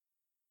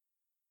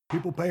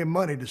People pay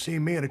money to see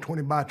me in a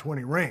 20 by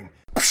 20 ring.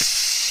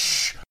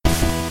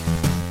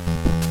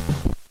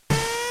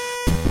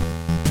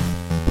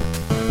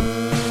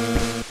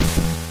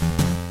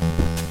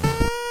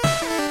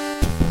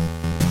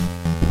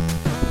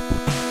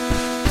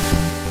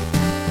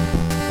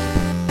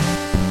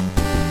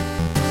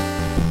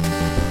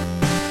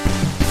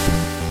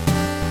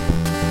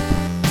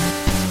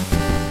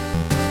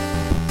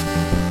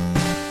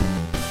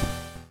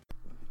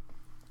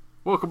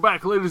 Welcome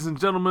back, ladies and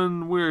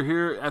gentlemen. We're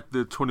here at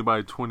the 20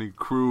 by 20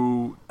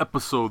 crew,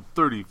 episode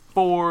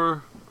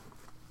 34.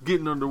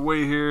 Getting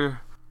underway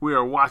here. We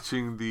are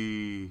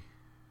watching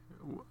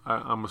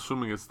I'm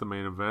assuming it's the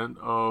main event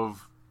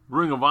of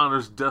Ring of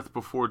Honor's Death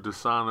Before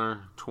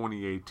Dishonor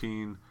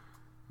 2018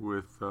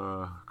 with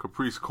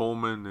Caprice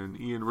Coleman and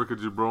Ian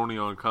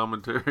Riccagibroni on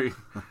commentary.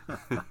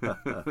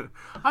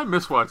 I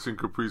miss watching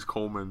Caprice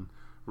Coleman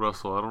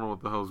wrestle. I don't know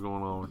what the hell's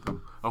going on with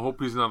him. I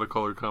hope he's not a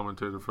color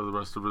commentator for the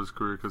rest of his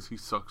career because he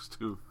sucks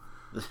too.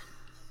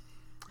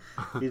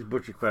 He's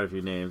butchered quite a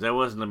few names. That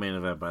wasn't the main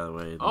event, by the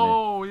way. Yeah.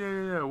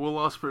 Will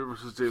Ospreay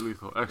versus Jay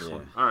Lethal.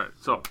 Excellent. Yeah. All right,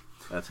 so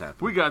that's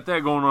happening. We got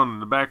that going on in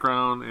the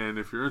background, and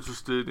if you're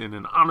interested in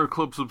an Honor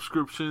Club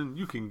subscription,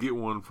 you can get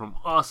one from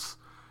us,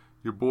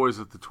 your boys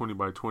at the 20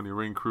 by 20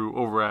 Ring Crew,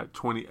 over at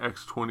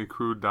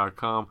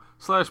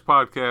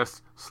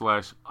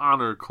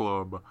 20x20crew.com/podcast/Honor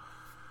Club.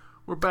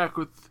 We're back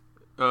with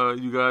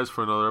you guys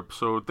for another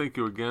episode. Thank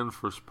you again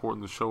for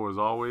supporting the show as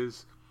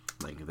always.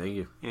 Thank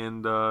you.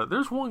 And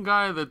there's one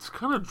guy that's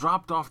kind of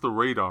dropped off the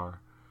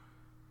radar,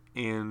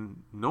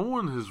 and no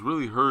one has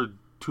really heard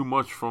too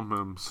much from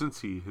him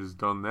since he has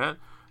done that.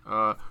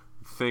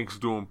 Thanks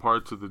due in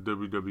part to the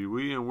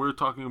WWE, and we're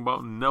talking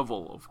about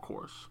Neville, of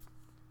course.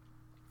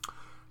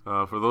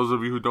 For those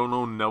of you who don't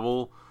know,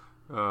 Neville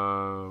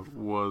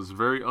was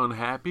very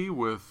unhappy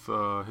with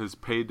his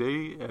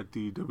payday at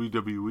the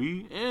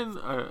WWE, and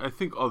I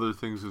think other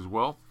things as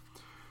well.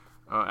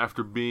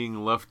 After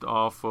being left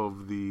off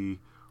of the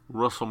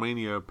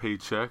WrestleMania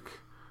paycheck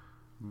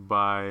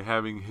by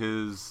having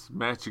his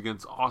match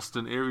against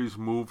Austin Aries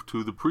moved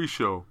to the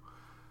pre-show.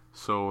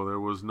 So there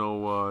was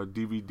no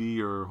DVD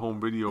or home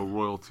video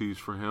royalties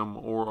for him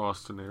or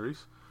Austin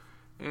Aries.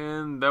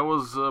 And that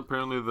was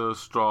apparently the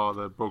straw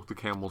that broke the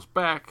camel's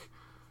back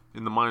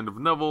in the mind of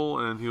Neville,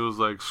 and he was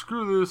like,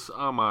 screw this,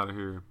 I'm out of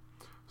here.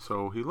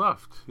 So he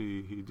left.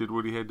 He did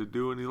what he had to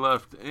do, and he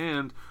left.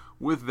 And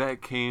with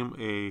that came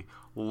a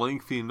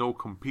lengthy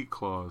no-compete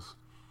clause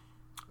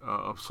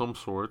of some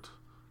sort.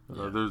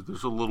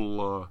 There's a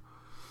little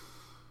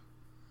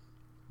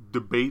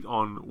debate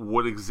on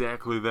what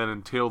exactly that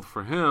entailed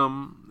for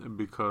him,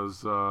 because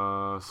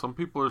some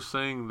people are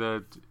saying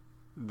that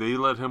they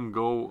let him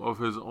go of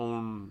his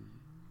own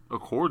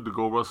accord to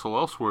go wrestle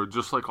elsewhere,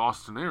 just like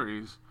Austin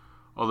Aries.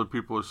 Other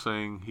people are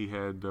saying he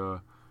had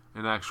an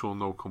actual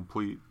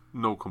no-compete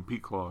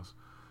clause.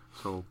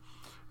 So,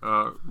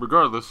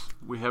 regardless,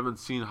 we haven't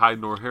seen hide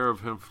nor hair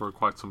of him for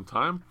quite some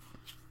time.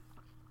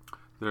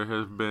 There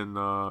have been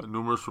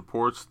numerous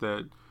reports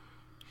that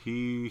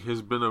he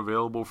has been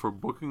available for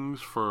bookings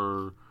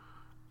for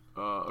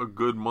a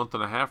good month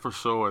and a half or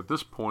so at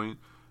this point,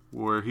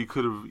 where he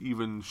could have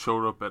even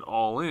showed up at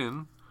All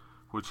In,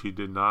 which he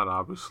did not,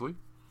 obviously.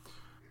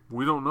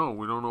 We don't know.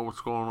 We don't know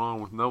what's going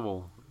on with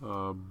Neville.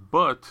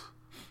 But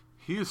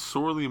he is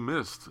sorely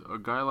missed. A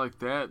guy like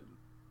that,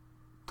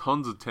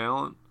 tons of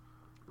talent,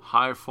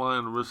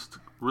 high-flying risk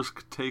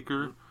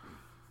taker.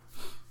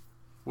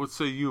 What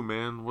say you,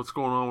 man? What's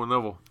going on with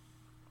Neville?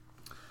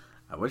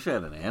 I wish I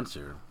had an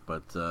answer,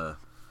 but I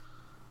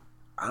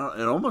don't.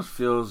 It almost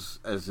feels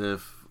as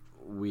if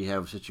we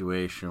have a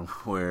situation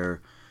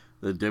where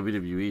the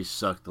WWE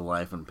sucked the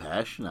life and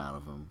passion out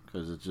of him,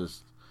 because it's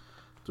just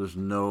there's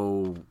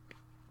no.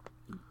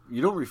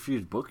 You don't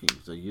refuse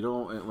bookings. Like, you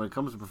don't. When it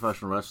comes to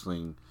professional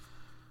wrestling,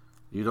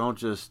 you don't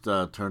just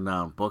turn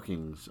down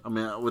bookings. I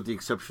mean, with the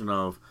exception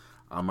of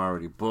I'm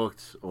already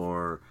booked,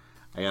 or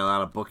I got a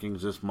lot of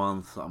bookings this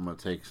month, I'm going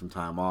to take some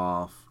time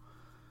off.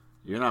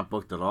 You're not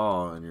booked at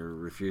all, and you're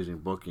refusing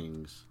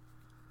bookings.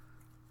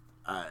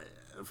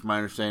 From my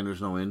understanding,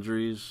 there's no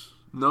injuries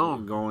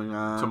going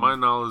on. To my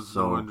knowledge,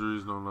 no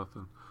injuries, no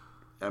nothing.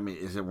 I mean,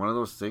 is it one of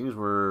those things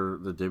where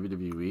the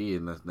WWE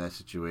in that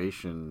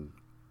situation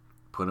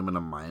put him in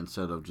a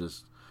mindset of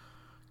just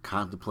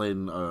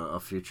contemplating a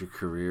future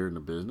career in the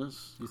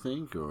business, you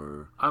think?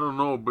 Or I don't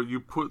know, but you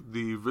put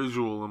the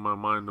visual in my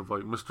mind of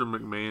like Mr.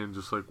 McMahon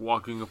just like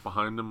walking up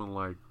behind him and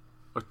like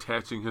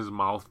attaching his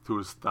mouth to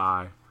his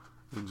thigh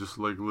and just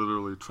like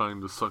literally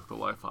trying to suck the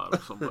life out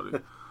of somebody.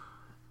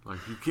 Like,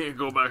 you can't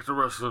go back to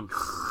wrestling.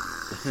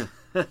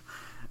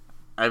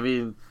 I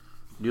mean,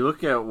 you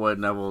look at what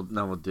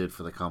Neville did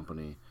for the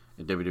company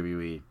in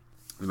WWE.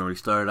 You know, he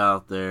started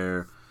out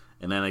there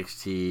in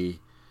NXT.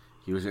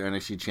 He was their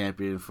NXT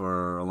champion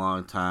for a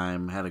long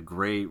time. Had a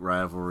great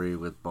rivalry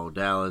with Bo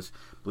Dallas.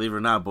 Believe it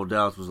or not, Bo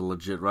Dallas was a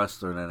legit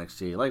wrestler in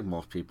NXT, like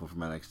most people from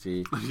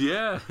NXT.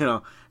 Yeah. You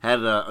know,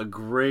 had a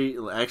great,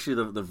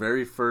 actually the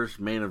very first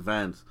main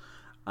event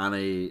on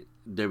a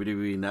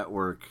WWE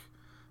Network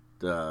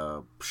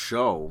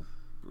show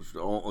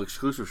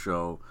exclusive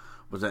show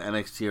was an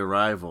NXT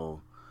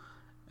Arrival,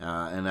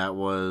 and that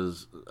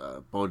was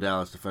Bo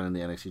Dallas defending the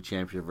NXT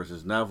Championship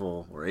versus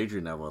Neville, or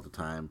Adrian Neville at the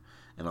time,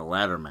 in a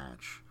ladder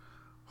match.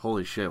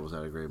 Holy shit, was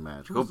that a great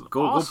match.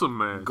 Awesome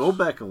match. Go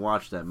back and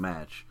watch that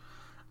match.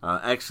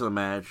 Excellent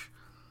match.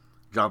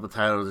 Dropped the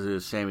title to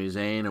Sami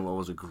Zayn and what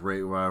was a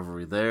great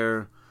rivalry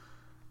there.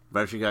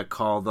 Eventually got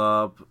called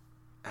up.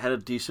 Had a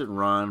decent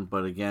run,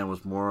 but again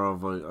was more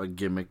of a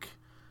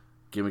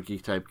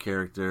gimmicky type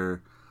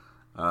character.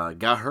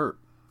 Got hurt.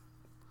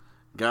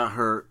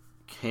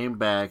 Came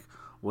back.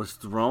 Was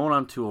thrown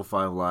on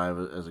 205 Live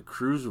as a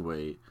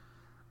cruiserweight.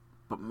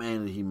 But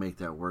man, did he make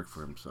that work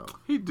for himself.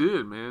 He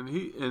did,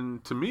 man.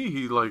 To me,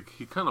 he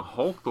kind of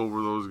hulked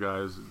over those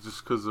guys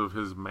just because of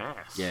his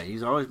mass. Yeah,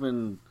 he's always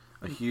been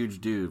a huge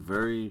dude.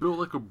 Very built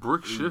like a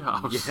brick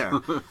shithouse.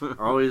 Yeah,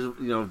 always,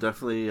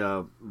 definitely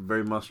a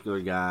very muscular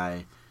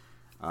guy.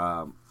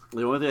 The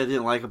only thing I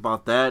didn't like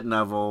about that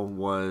Neville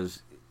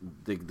was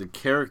the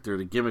character.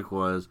 The gimmick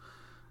was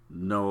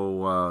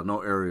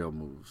no aerial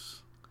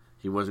moves.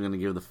 He wasn't going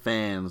to give the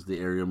fans the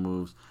aerial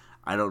moves.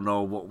 I don't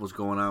know what was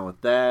going on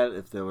with that.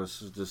 If that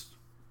was just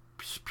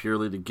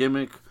purely the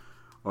gimmick,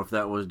 or if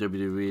that was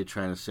WWE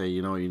trying to say,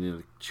 you need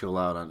to chill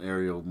out on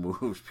aerial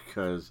moves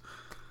because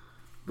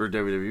we're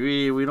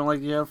WWE. We don't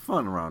like to have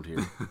fun around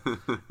here.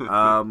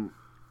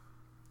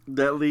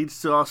 That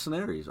leads to Austin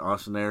Aries.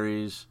 Austin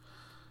Aries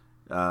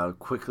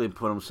quickly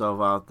put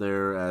himself out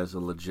there as a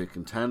legit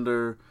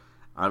contender.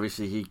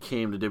 Obviously, he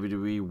came to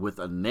WWE with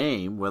a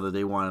name, whether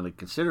they wanted to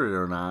consider it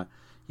or not.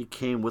 He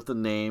came with a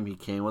name. He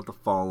came with a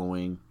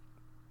following.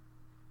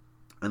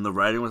 And the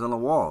writing was on the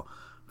wall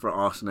for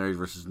Austin Aries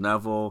versus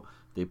Neville.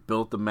 They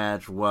built the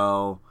match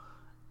well.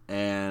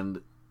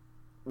 And,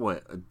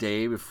 a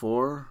day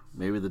before?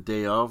 Maybe the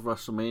day of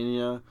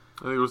WrestleMania?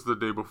 I think it was the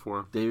day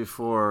before. Day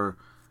before.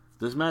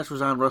 This match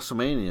was on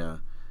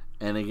WrestleMania.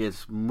 And it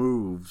gets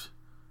moved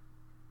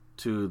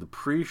to the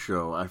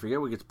pre-show. I forget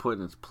what gets put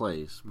in its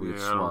place. I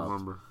don't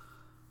remember.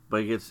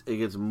 But it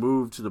gets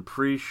moved to the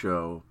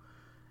pre-show.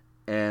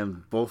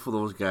 And both of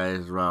those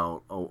guys are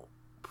out a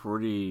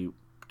pretty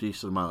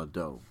decent amount of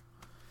dough.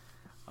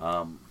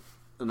 And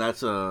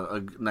that's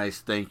a nice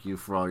thank you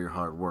for all your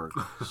hard work.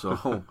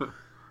 So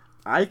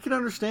I can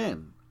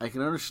understand. I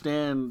can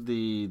understand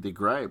the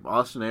gripe.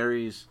 Austin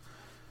Aries,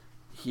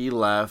 he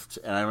left,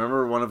 and I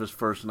remember one of his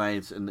first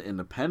nights in the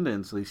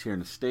Independence, at least here in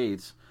the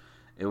States,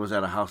 it was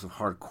at a House of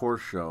Hardcore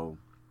show,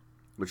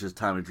 which is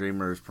Tommy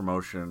Dreamer's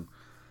promotion,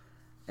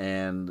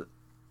 and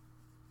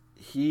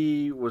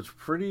he was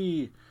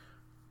pretty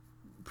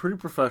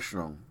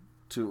professional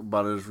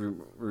about his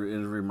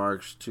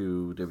remarks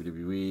to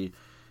WWE.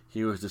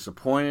 He was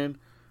disappointed,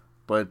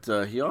 but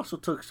he also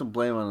took some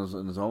blame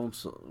on his own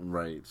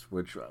rights,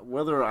 which,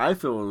 whether I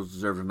feel it was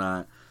deserved or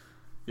not,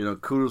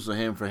 kudos to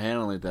him for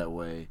handling it that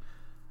way.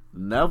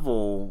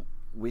 Neville,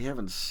 we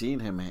haven't seen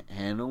him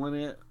handling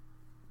it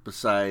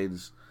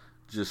besides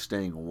just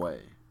staying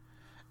away.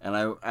 And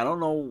I don't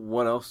know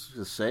what else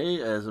to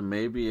say, as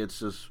maybe it's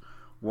just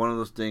one of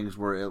those things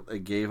where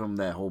it gave him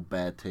that whole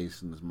bad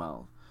taste in his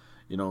mouth.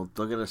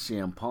 Look at a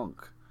CM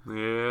Punk.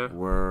 Yeah.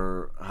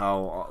 Where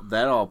how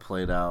that all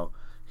played out.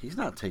 He's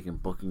not taking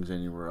bookings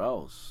anywhere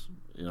else,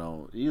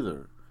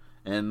 either.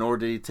 And nor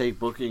did he take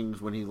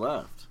bookings when he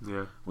left.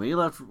 Yeah. When he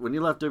left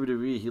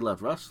WWE, he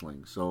left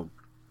wrestling. So,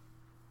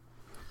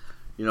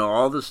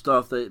 all the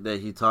stuff that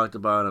he talked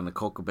about on the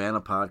Colt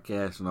Cabana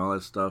podcast and all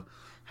that stuff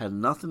had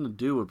nothing to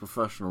do with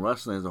professional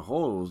wrestling as a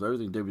whole. It was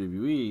everything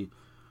WWE,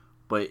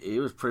 but it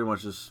was pretty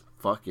much just,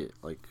 fuck it.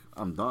 Like,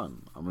 I'm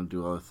done. I'm going to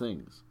do other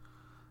things.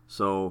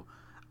 So,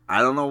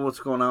 I don't know what's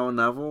going on with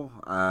Neville.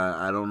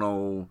 I don't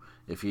know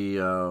if he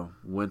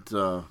went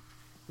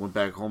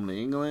back home to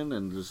England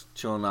and just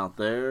chilling out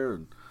there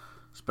and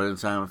spending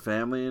time with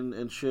family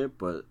and shit.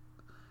 But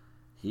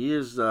he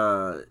is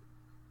that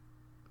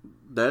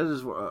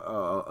is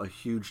a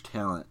huge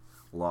talent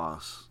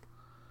loss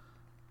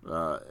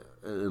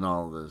in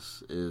all of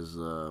this. Is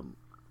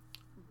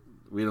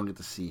we don't get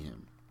to see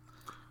him,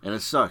 and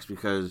it sucks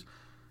because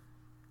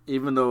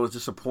even though it's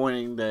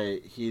disappointing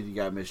that he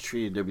got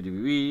mistreated in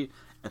WWE,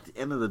 at the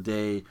end of the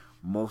day,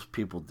 most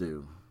people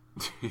do.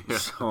 Yeah.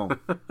 So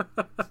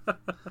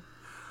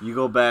you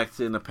go back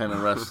to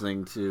independent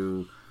wrestling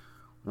to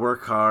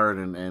work hard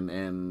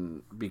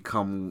and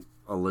become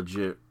a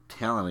legit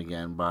talent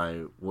again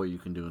by what you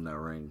can do in that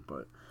ring.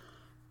 But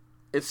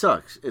it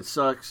sucks. It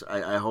sucks.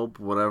 I hope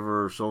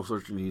whatever soul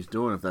searching he's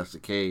doing, if that's the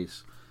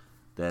case,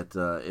 that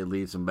it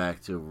leads him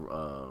back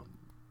to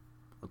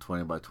a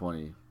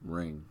 20x20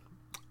 ring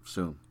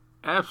soon.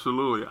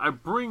 Absolutely. I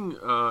bring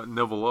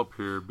Neville up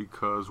here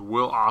because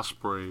Will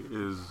Ospreay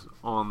is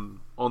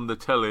on the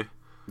telly.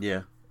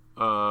 Yeah.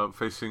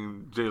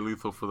 Facing Jay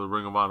Lethal for the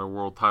Ring of Honor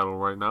World title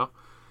right now.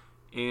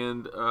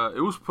 And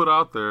it was put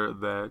out there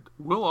that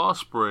Will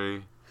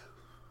Ospreay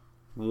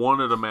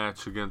wanted a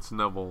match against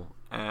Neville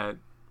at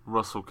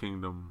Wrestle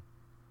Kingdom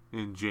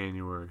in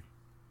January.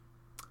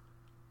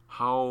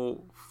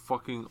 How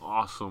fucking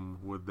awesome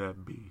would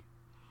that be?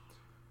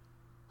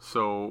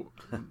 So,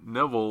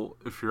 Neville,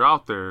 if you're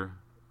out there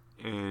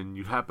and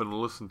you happen to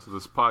listen to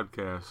this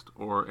podcast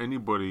or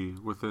anybody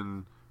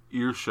within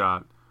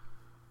earshot,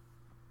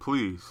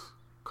 please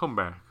come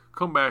back.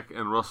 Come back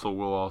and wrestle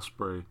Will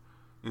Ospreay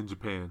in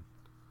Japan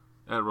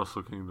at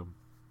Wrestle Kingdom.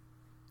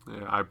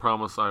 Yeah, I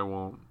promise I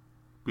won't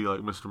be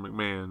like Mr.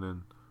 McMahon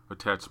and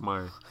attach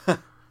my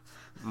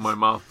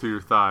mouth to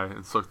your thigh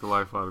and suck the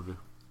life out of you.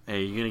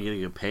 Hey, you're gonna get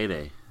a good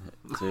payday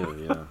too.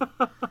 You know,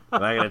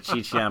 I'm not gonna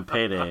cheat you on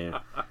payday.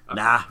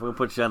 Nah, we'll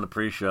put you on the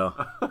pre-show.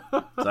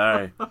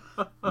 Sorry,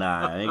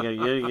 nah, you're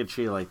gonna get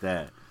treated like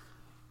that.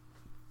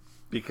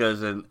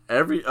 Because in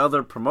every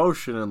other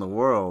promotion in the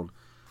world,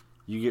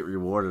 you get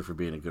rewarded for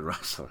being a good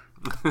wrestler.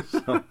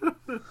 So,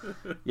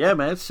 yeah,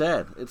 man, it's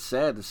sad. It's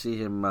sad to see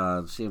him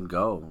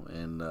go,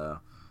 and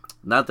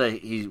not that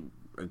he's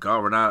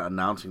gone. We're not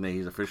announcing that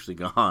he's officially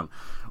gone.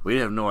 We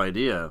have no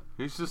idea.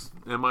 He's just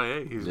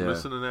MIA. He's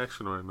missing in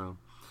action right now.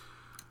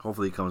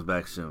 Hopefully, he comes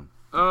back soon.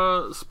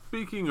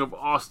 Speaking of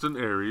Austin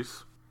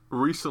Aries,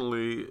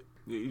 recently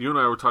you and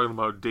I were talking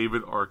about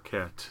David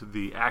Arquette,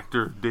 the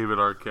actor David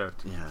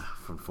Arquette. Yeah,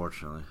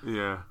 unfortunately.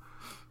 Yeah.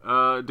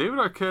 David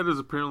Arquette is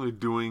apparently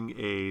doing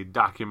a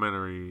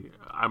documentary.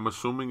 I'm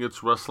assuming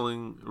it's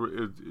wrestling.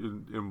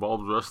 It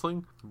involves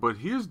wrestling, but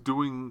he is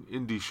doing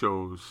indie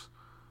shows.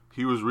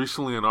 He was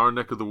recently in our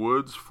neck of the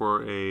woods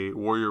for a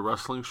Warrior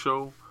Wrestling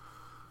show.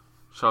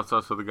 Shouts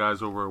out to the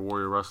guys over at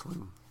Warrior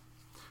Wrestling.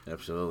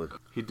 Absolutely.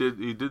 He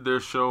did their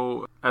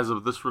show. As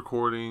of this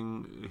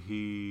recording,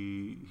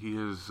 he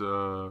has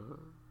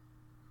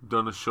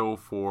done a show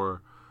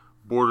for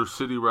Border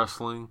City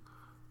Wrestling,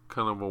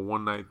 kind of a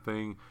one-night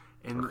thing.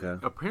 And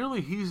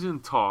apparently he's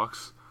in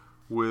talks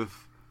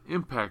with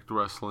Impact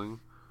Wrestling,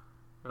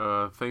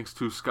 thanks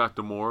to Scott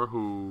D'Amore,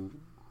 who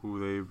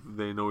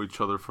they know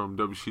each other from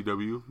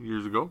WCW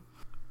years ago.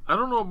 I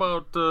don't know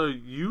about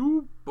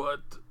you,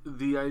 but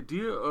the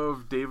idea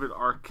of David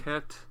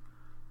Arquette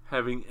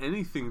having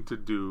anything to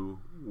do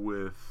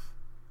with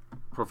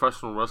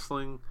professional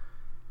wrestling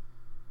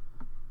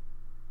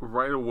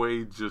right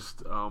away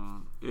just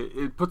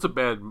it puts a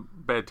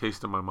bad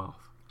taste in my mouth.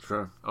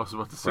 Sure. I was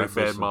about to say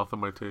bad mouth in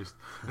my taste.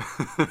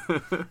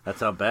 That's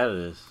how bad it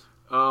is.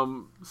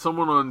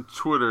 Someone on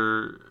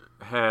Twitter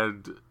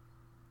had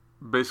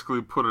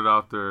basically put it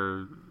out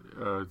there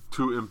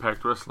to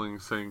Impact Wrestling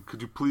saying,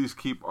 could you please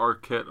keep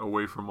Arquette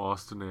away from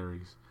Austin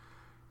Aries?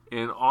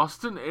 And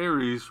Austin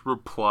Aries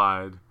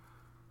replied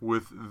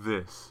with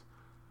this.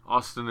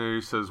 Austin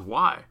Aries says,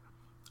 why?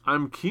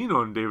 I'm keen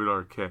on David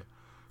Arquette.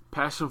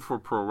 Passion for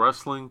pro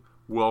wrestling,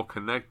 well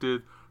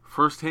connected,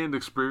 first-hand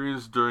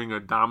experience during a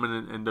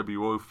dominant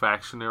NWO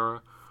faction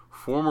era,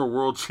 former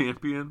world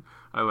champion,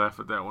 I laugh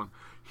at that one,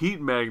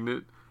 heat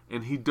magnet,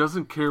 and he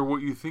doesn't care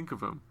what you think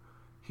of him.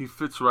 He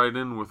fits right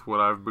in with what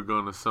I've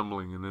begun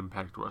assembling in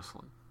Impact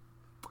Wrestling.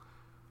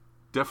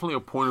 Definitely a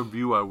point of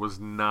view I was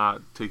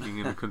not taking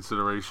into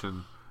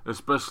consideration,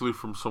 especially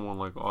from someone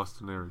like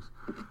Austin Aries.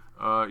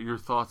 Your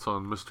thoughts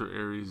on Mr.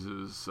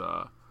 Aries'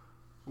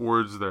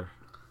 words there?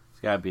 It's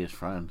gotta be his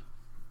friend.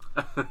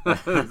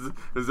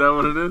 Is that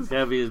what it is? It's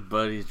gotta be his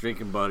buddy, his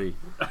drinking buddy.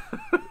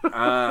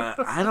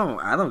 I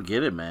don't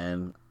get it,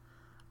 man.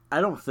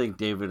 I don't think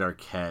David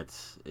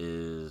Arquette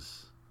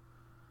is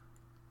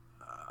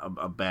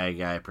a bad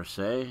guy per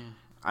se.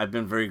 I've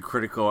been very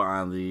critical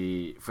on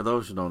for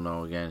those who don't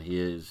know, again, he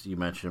is, you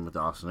mentioned with the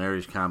Austin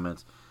Aries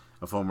comments,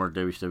 a former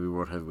WCW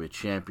World Heavyweight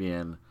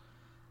Champion.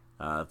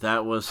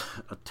 That was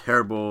a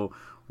terrible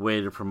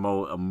way to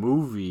promote a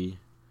movie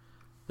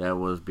that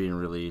was being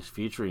released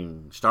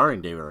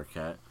starring David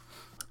Arquette.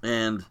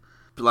 And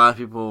a lot of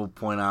people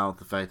point out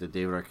the fact that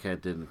David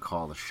Arquette didn't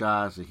call the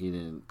shots, that he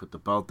didn't put the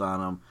belt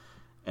on him.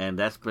 And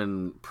that's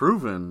been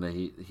proven that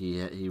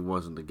he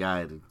wasn't the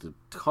guy to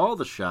call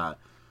the shot.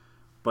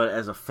 But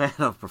as a fan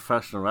of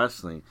professional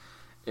wrestling,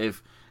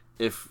 if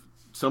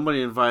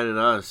somebody invited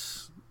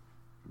us,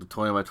 the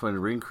 20 by 20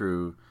 Ring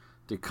Crew,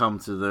 to come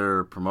to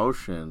their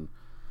promotion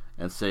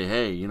and say,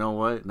 hey, you know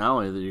what? Not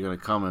only that you're going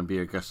to come and be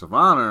a guest of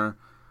honor,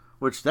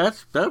 which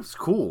that's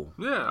cool.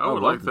 Yeah, I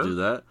would like to do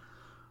that.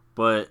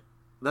 But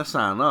that's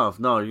not enough.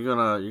 No, you're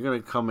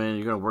gonna come in,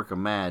 you're gonna work a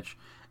match,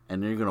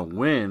 and you're gonna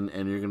win,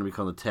 and you're gonna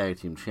become the tag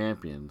team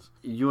champions.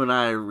 You and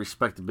I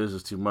respect the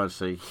business too much.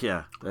 Say,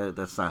 yeah,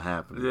 that's not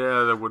happening.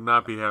 Yeah, that would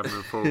not be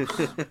happening, folks.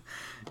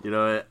 You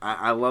know,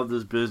 I love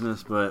this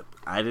business, but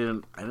I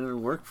didn't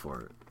work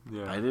for it.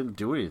 Yeah. I didn't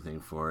do anything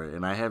for it,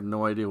 and I have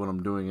no idea what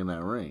I'm doing in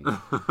that ring.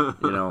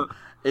 You know,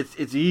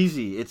 it's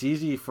easy. It's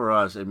easy for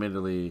us,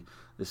 admittedly,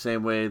 the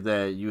same way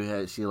that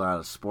you see a lot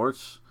of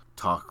sports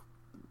talk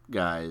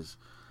guys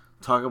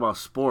talk about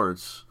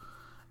sports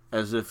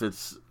as if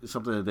it's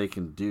something that they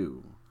can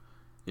do.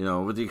 You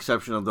know, with the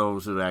exception of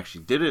those who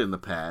actually did it in the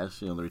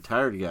past, you know, the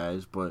retired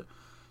guys, but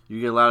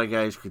you get a lot of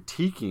guys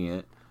critiquing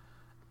it,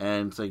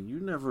 and it's like, you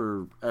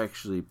never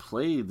actually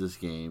played this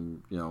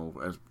game, you know,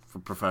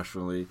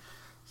 professionally,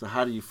 so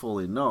how do you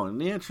fully know? And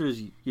the answer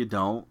is you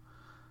don't,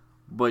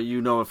 but you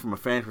know it from a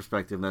fan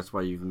perspective, and that's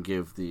why you can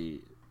give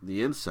the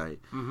insight.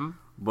 Mm-hmm.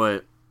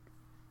 But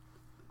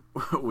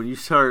when you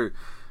start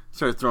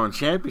start throwing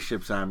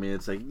championships on me,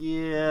 it's like,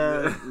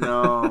 yeah,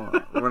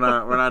 no, we're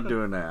not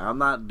doing that. I'm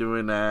not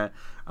doing that.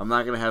 I'm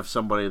not gonna have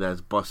somebody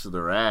that's busted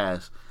their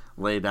ass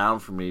lay down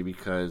for me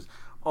because,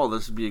 oh,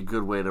 this would be a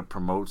good way to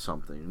promote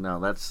something. No,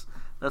 that's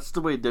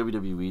the way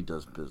WWE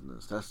does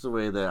business. That's the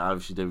way that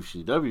obviously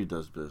WCW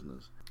does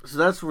business. So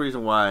that's the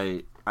reason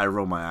why I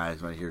roll my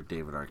eyes when I hear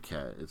David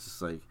Arquette. It's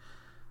just like,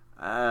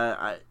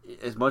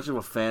 as much of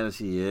a fan as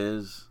he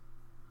is,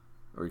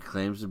 or he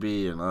claims to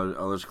be, and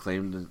others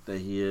claim that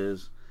he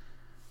is,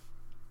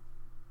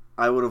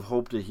 I would have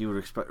hoped that he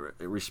would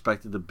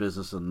respected the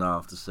business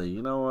enough to say,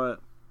 you know what,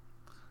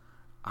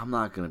 I'm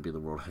not going to be the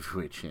World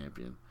Heavyweight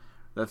Champion.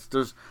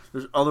 There's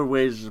other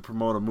ways to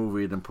promote a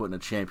movie than putting a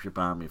championship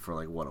on me for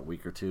like a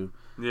week or two.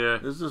 Yeah.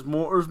 There's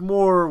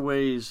more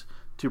ways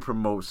to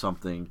promote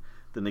something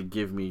than to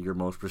give me your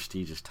most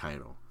prestigious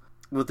title.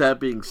 With that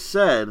being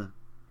said,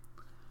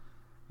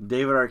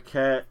 David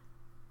Arquette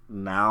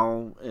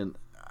now, and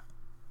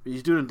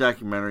he's doing a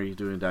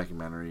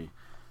documentary.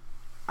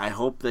 I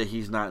hope that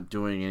he's not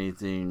doing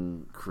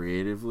anything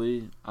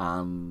creatively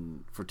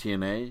for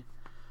TNA.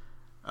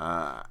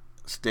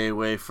 Stay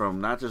away from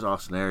not just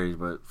Austin Aries,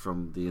 but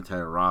from the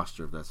entire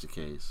roster if that's the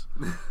case.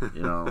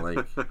 You know,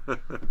 like,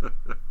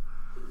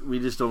 we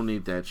just don't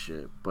need that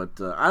shit. But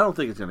I don't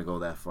think it's going to go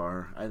that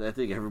far. I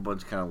think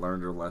everyone's kind of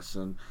learned their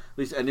lesson. At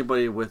least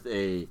anybody with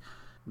a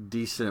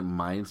decent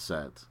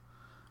mindset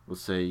will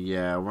say,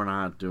 yeah, we're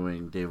not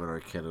doing David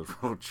Arquette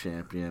as world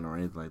champion or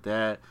anything like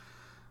that.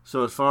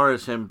 So as far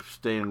as him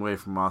staying away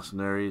from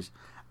Austin Aries,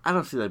 I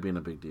don't see that being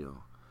a big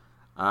deal.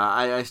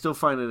 I still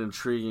find it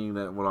intriguing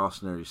that what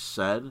Austin Aries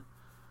said,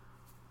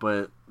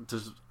 but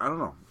I don't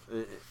know.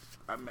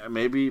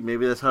 Maybe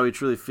that's how he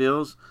truly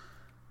feels.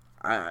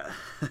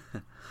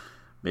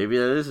 Maybe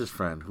that is his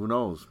friend. Who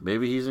knows?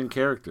 Maybe he's in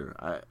character.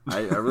 I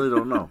really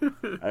don't know.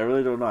 I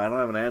really don't know. I don't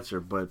have an answer,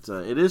 but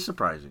it is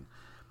surprising.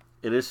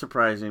 It is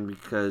surprising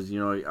because, you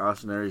know,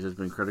 Austin Aries has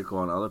been critical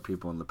on other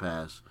people in the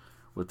past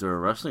with their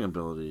wrestling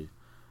ability.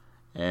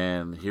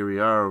 And here we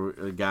are,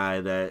 a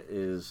guy that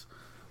is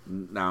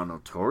now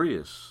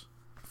notorious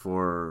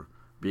for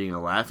being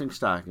a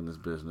laughingstock in this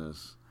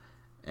business.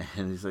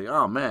 And he's like,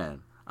 oh,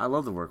 man, I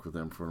love to work with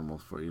him for the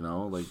most part, you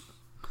know? Like,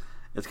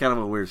 it's kind of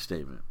a weird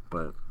statement.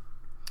 But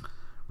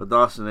with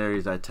Austin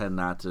Aries, I tend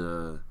not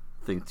to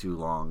think too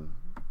long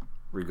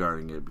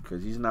regarding it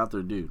because he's not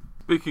their dude.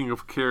 Speaking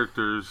of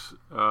characters,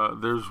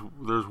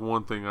 there's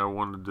one thing I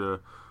wanted to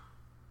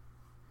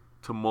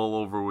mull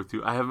over with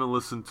you. I haven't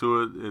listened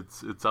to it.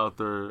 It's out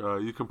there.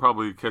 You can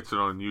probably catch it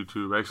on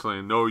YouTube. Actually,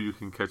 I know you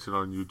can catch it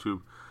on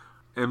YouTube.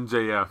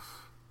 MJF,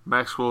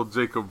 Maxwell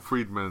Jacob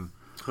Friedman,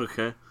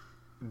 Okay.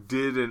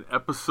 did an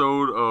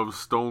episode of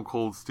Stone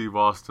Cold Steve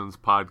Austin's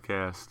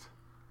podcast,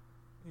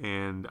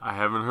 and I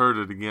haven't heard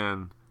it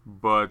again,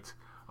 but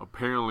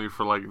apparently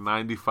for like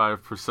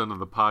 95% of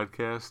the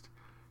podcast,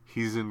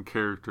 he's in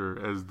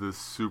character as this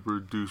super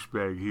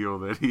douchebag heel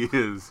that he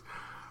is.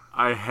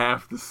 I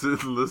have to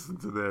sit and listen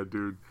to that,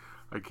 dude.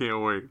 I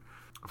can't wait.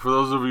 For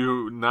those of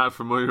you not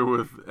familiar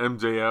with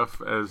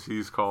MJF, as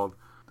he's called,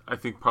 I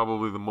think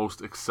probably the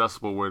most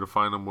accessible way to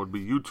find him would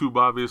be YouTube,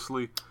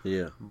 obviously.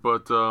 Yeah.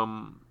 But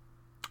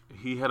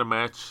he had a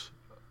match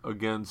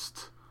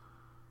against,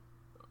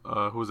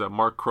 who was that?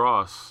 Mark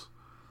Cross.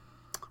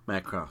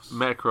 Matt Cross.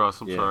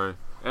 I'm sorry.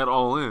 At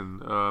All In.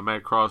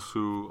 Matt Cross,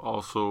 who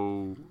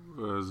also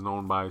is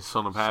known by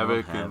Son of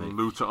Havoc and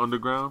Lucha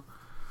Underground.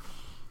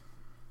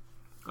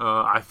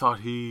 I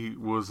thought he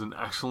was an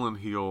excellent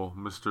heel,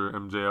 Mr.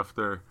 MJF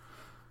there.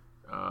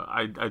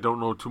 I don't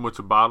know too much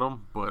about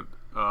him, but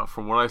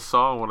from what I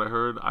saw and what I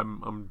heard,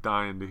 I'm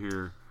dying to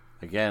hear.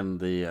 Again,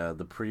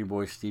 the pretty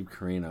boy Steve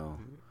Corino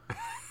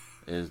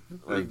is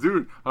like,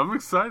 dude, I'm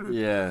excited.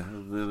 Yeah,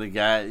 the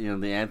guy, you know,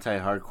 the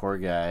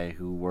anti-hardcore guy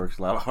who works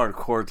a lot of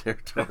hardcore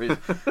territories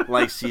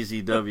like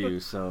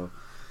CZW. So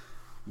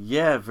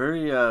yeah,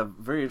 very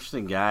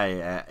interesting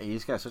guy.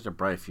 He's got such a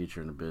bright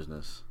future in the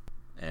business.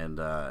 And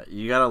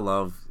you gotta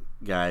love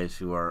guys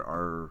who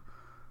are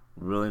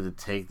willing to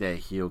take that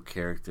heel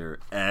character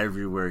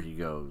everywhere he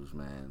goes,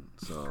 man.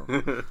 So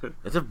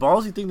it's a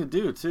ballsy thing to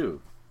do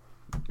too.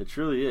 It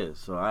truly is.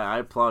 So I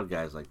applaud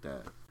guys like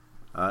that.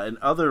 In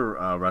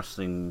other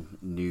wrestling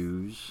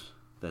news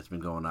that's been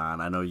going on,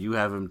 I know you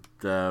haven't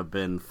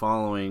been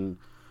following,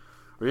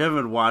 or you haven't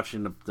been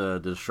watching the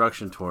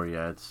Destruction Tour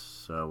yet,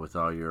 with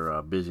all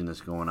your busyness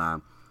going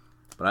on.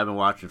 But I've been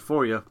watching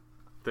for you.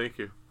 Thank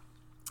you.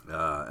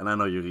 And I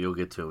know you'll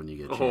get to it when you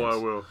get a chance. Oh, I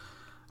will.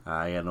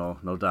 Yeah,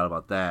 no doubt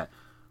about that.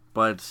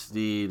 But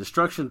the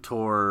Destruction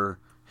Tour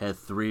had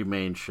 3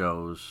 main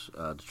shows: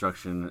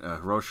 Destruction,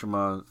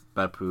 Hiroshima,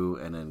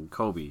 Beppu, and then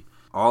Kobe.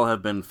 All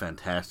have been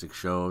fantastic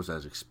shows,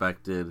 as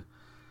expected.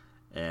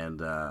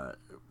 And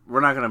we're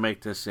not going to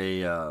make this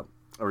a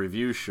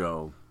review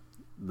show,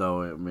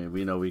 though. I mean,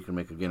 we know we can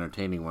make an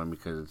entertaining one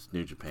because it's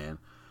New Japan.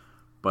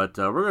 But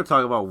we're going to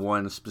talk about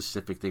one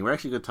specific thing. We're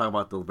actually going to talk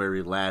about the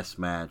very last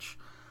match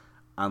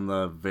on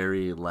the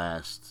very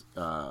last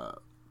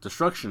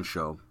Destruction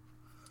show,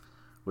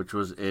 which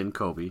was in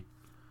Kobe.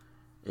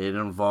 It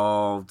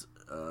involved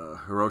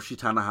Hiroshi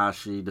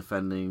Tanahashi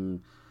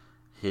defending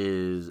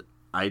his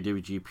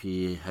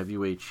IWGP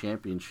Heavyweight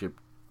Championship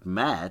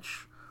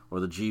match, or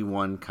the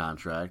G1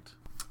 contract,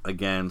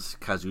 against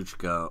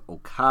Kazuchika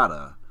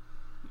Okada.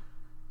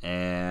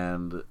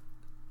 And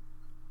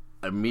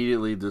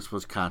immediately this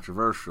was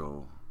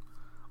controversial.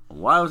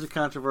 Why was it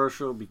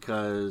controversial?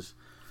 Because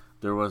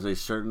there was a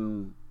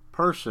certain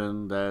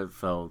person that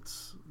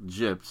felt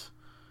gypped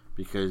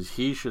because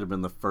he should have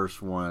been the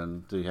first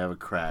one to have a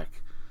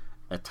crack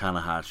at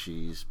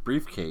Tanahashi's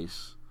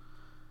briefcase.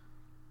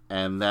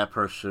 And that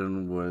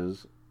person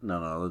was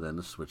none other than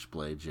the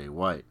Switchblade Jay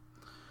White.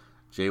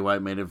 Jay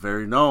White made it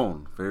very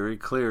known, very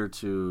clear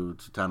to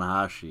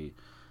Tanahashi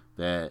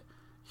that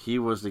he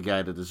was the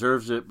guy that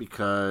deserves it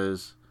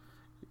because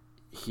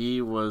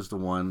he was the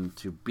one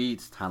to beat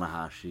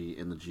Tanahashi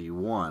in the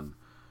G1.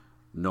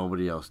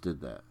 Nobody else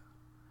did that.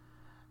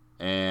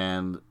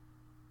 And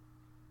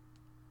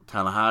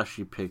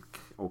Tanahashi picked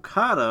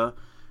Okada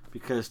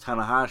because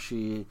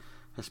Tanahashi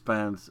has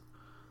spent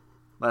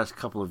last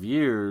couple of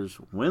years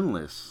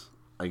winless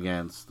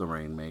against the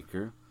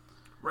Rainmaker.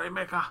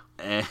 Rainmaker!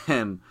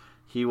 And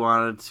he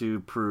wanted to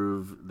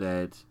prove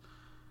that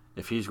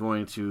if he's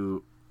going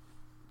to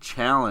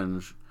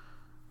challenge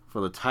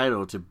for the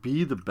title to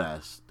be the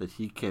best, that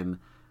he can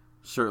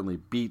certainly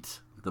beat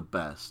the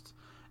best.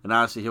 And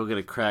obviously he'll get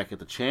a crack at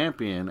the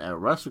champion at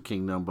Wrestle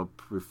Kingdom, but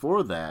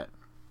before that,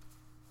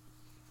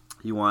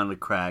 he wanted to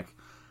crack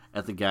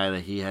at the guy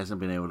that he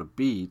hasn't been able to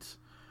beat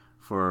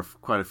for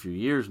quite a few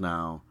years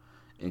now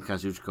in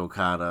Kazuchika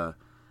Okada,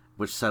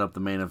 which set up the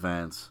main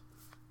event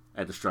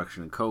at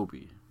Destruction and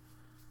Kobe.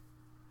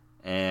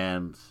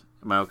 And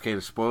am I okay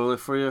to spoil it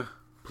for you?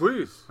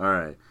 Please. All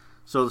right.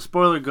 So the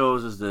spoiler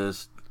goes is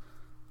this: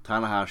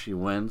 Tanahashi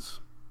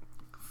wins.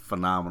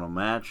 Phenomenal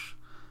match.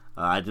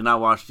 I did not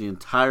watch the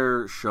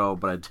entire show,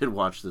 but I did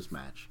watch this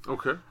match.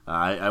 Okay.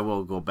 I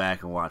will go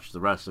back and watch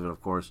the rest of it,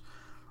 of course.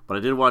 But I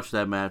did watch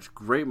that match.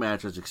 Great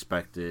match as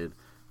expected.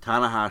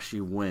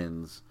 Tanahashi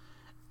wins.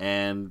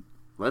 And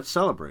let's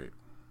celebrate.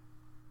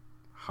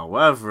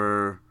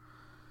 However,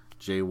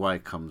 Jay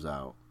White comes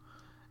out.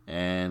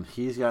 And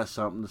he's got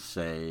something to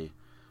say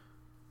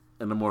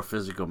in a more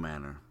physical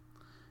manner.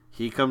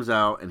 He comes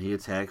out and he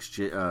attacks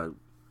Jay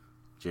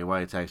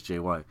White attacks Jay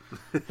White.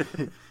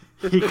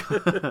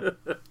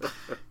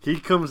 He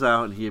comes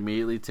out and he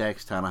immediately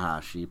attacks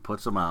Tanahashi,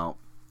 puts him out,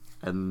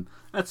 and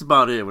that's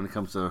about it when it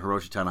comes to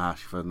Hiroshi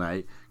Tanahashi for the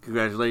night.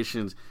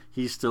 Congratulations,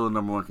 he's still the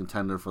number one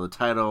contender for the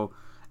title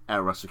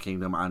at Wrestle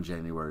Kingdom on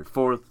January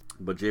 4th.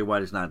 But Jay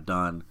White is not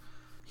done.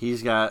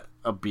 He's got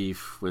a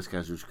beef with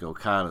Kazuchika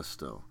Okada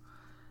still.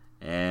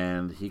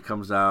 And he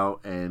comes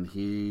out and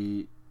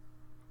he's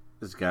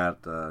got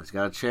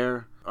a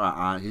chair.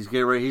 He's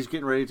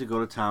getting ready to go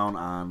to town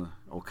on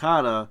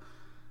Okada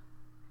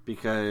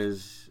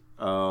because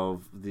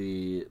of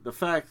the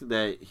fact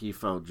that he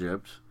felt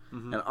gypped.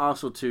 Mm-hmm. And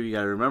also, too, you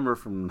got to remember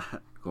from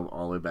go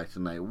all the way back to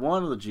night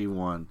one of the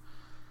G1,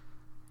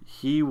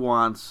 he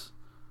wants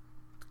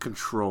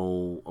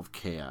control of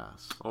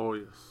chaos. Oh,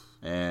 yes.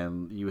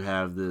 And you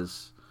have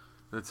this...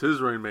 That's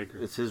his Rainmaker.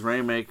 It's his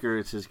Rainmaker.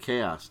 It's his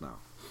chaos now.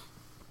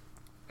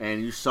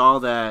 And you saw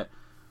that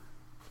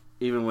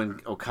even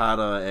when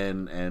Okada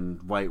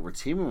and White were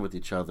teaming with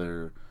each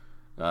other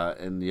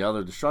in the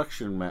other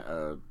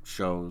Destruction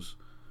shows,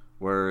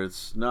 where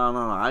it's, no,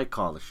 I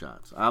call the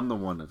shots. I'm the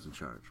one that's in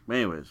charge. But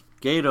anyways,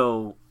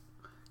 Gato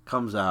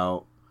comes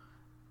out,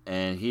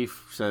 and he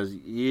says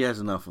he has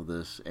enough of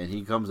this, and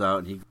he comes out,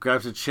 and he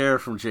grabs a chair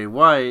from Jay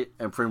White,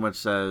 and pretty much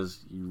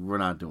says, we're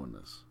not doing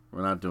this.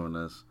 We're not doing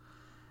this.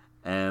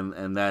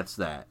 And that's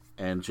that.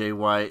 And Jay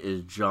White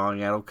is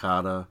jawing at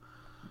Okada,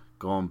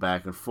 going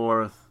back and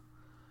forth.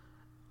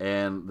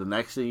 And the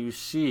next thing you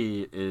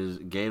see is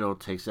Gato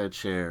takes that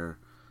chair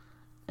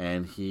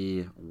and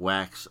he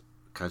whacks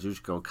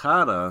Kazuchika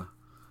Okada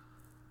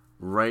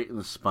right in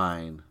the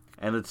spine.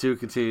 And the two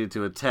continue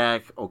to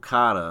attack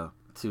Okada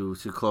to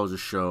close the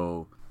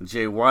show.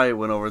 Jay White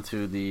went over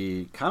to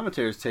the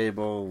commentator's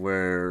table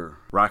where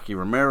Rocky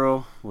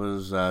Romero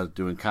was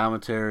doing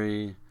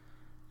commentary,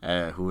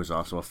 who was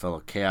also a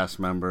fellow Chaos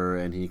member,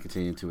 and he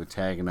continued to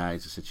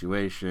antagonize the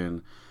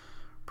situation,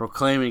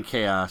 proclaiming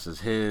Chaos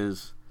as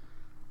his,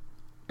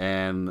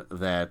 and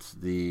that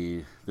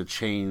the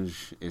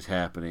change is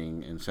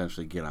happening, and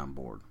essentially get on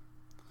board.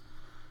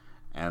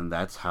 And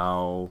that's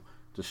how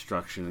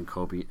Destruction and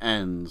Kobe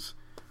ends,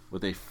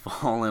 with a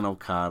fallen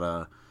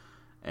Okada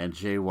and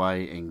Jay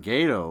White and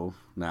Gato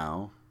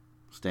now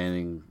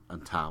standing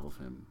on top of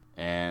him.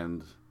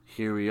 And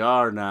here we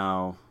are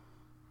now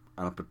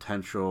on a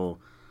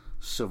potential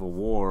civil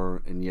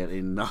war in yet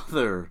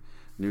another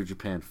New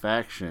Japan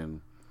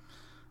faction,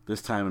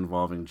 this time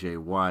involving Jay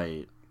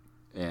White,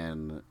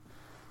 and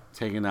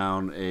taking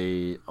down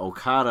a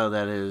Okada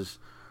that has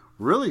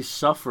really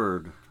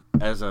suffered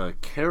as a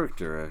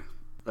character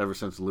ever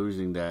since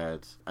losing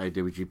that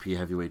IWGP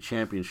Heavyweight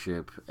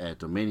Championship at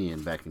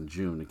Dominion back in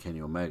June to Kenny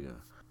Omega.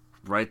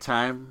 Right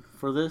time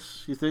for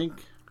this, you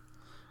think?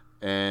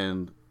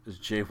 And is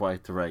Jay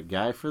White the right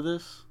guy for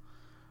this?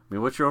 I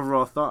mean, what's your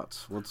overall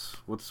thoughts?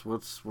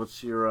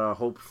 What's your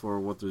hope for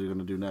what they're going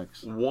to do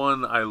next?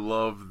 One, I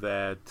love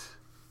that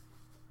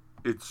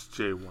it's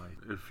Jay White.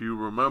 If you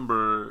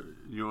remember,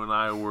 you and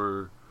I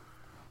were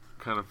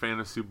kind of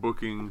fantasy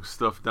booking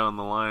stuff down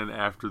the line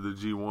after the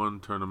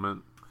G1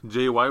 tournament.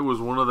 Jay White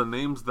was one of the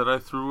names that I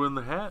threw in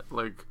the hat.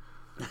 Like,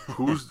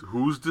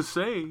 who's to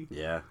say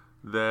Yeah.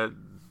 that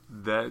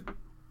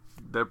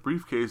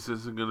briefcase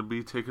isn't going to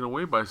be taken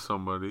away by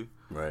somebody?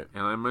 Right.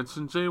 And I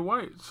mentioned Jay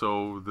White,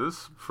 so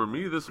this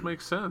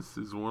makes sense.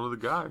 He's one of the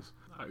guys,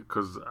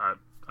 because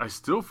I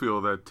still feel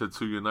that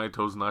Tetsuya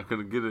Naito's not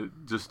going to get it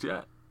just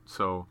yet.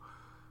 So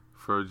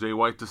for Jay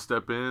White to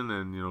step in,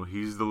 and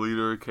he's the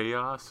leader of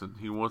Chaos, and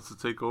he wants to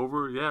take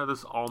over. Yeah,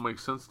 this all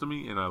makes sense to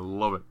me, and I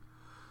love it.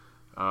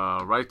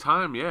 Right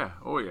time, yeah,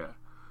 oh yeah.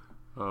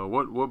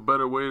 What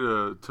better way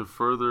to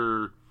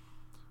further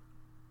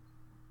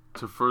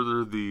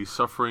the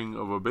suffering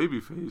of a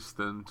babyface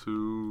than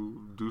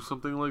to do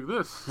something like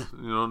this?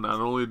 Not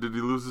only did he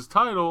lose his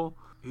title,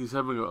 he's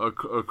having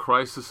a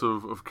crisis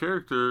of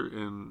character,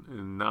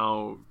 and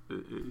now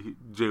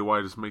Jay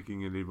White is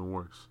making it even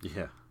worse.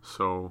 Yeah.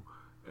 So,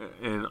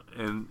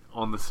 and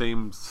on the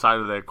same side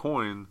of that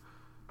coin,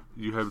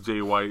 you have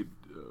Jay White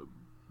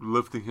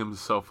lifting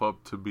himself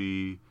up to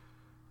be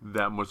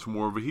that much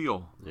more of a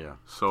heel. Yeah.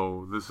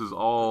 So this is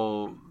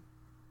all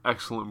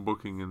excellent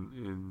booking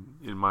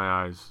in my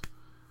eyes.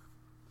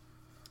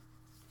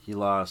 He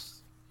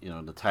lost,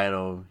 the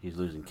title. He's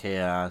losing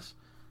Chaos.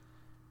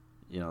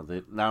 Not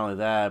only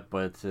that,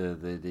 but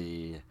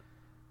the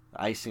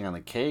icing on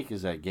the cake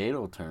is that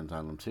Gato turns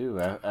on him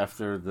too.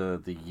 After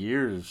the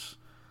years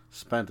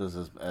spent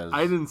as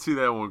I didn't see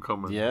that one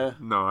coming. Yeah?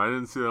 No, I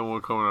didn't see that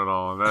one coming at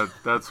all.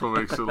 That's what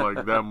makes it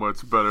like that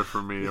much better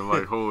for me. I'm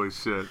like, holy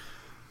shit.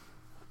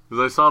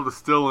 Because I saw the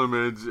still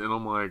image, and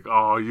I'm like,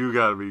 oh, you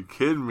gotta be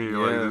kidding me. Yeah.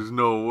 Like, there's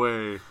no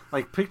way.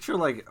 Like, picture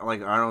like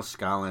Arnold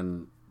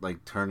Scanlon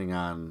like turning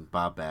on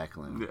Bob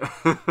Backlund.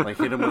 Yeah. Like,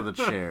 hit him with a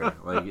chair.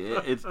 Like,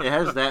 it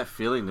has that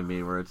feeling to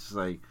me where it's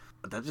like,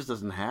 that just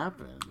doesn't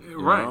happen.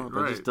 Right.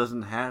 That just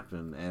doesn't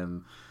happen.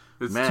 And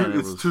it's man,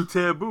 too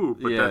taboo,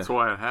 but Yeah. that's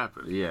why it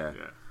happened. Yeah.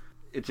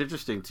 It's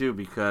interesting too,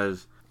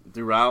 because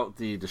throughout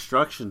the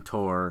Destruction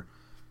tour,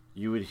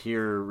 you would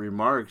hear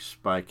remarks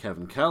by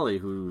Kevin Kelly,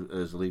 who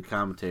is the lead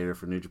commentator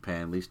for New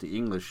Japan, at least the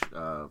English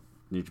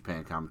New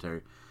Japan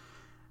commentary.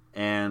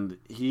 And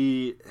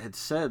he had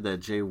said that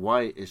Jay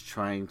White is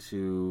trying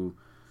to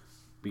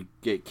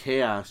get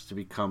Chaos to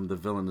become the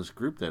villainous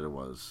group that it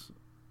was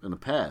in the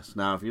past.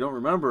 Now, if you don't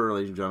remember,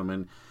 ladies and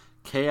gentlemen,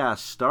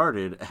 Chaos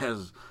started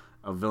as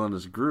a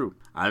villainous group.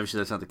 Obviously,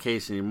 that's not the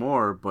case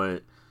anymore,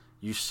 but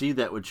you see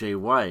that with Jay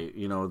White.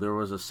 There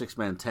was a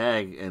 6-man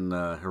tag in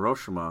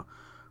Hiroshima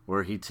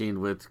where he teamed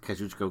with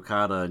Kazuchika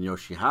Okada and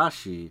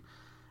Yoshihashi,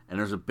 and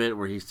there's a bit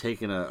where he's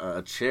taking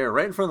a chair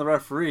right in front of the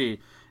referee,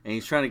 and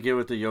he's trying to give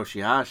it to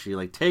Yoshihashi,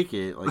 like, take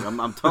it, like,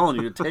 I'm telling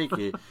you to take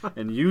it,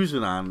 and use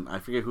it on, I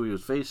forget who he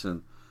was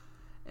facing.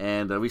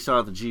 And we saw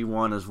at the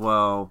G1 as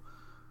well,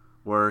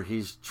 where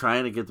he's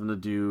trying to get them to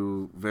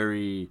do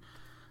very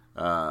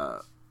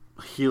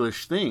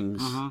heelish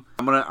things.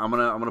 Mm-hmm. I'm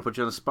gonna put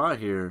you on the spot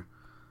here.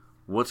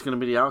 What's going to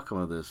be the outcome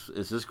of this?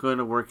 Is this going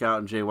to work out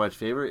in Jay White's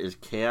favor? Is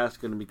Chaos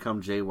going to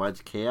become Jay White's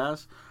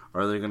Chaos?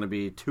 Are there going to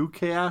be two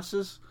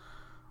Chaoses?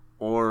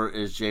 Or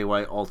is Jay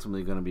White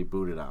ultimately going to be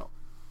booted out?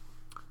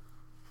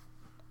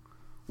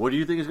 What do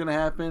you think is going to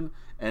happen?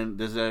 And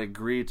does that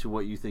agree to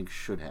what you think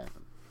should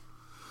happen?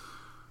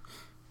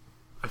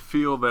 I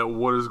feel that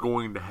what is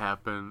going to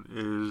happen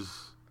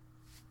is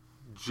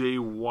Jay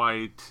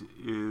White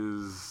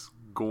is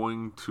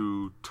going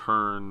to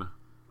turn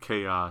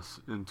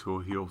Chaos into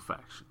a heel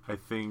faction. I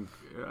think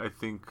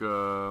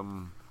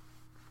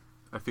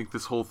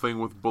this whole thing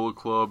with Bullet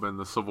Club and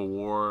the Civil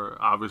War,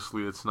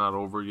 obviously it's not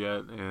over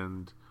yet,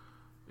 and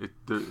it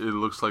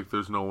looks like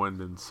there's no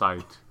end in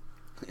sight.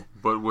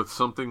 But with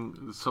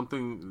something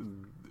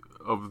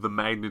of the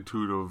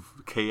magnitude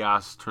of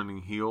Chaos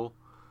turning heel,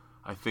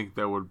 I think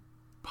that would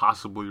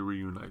possibly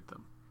reunite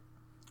them.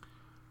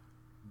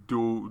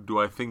 Do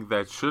I think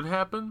that should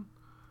happen?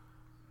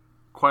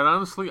 Quite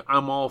honestly,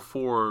 I'm all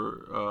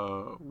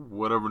for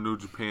whatever New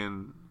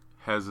Japan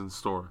has in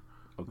store.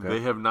 Okay.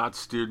 They have not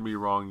steered me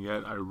wrong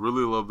yet. I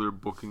really love their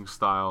booking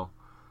style.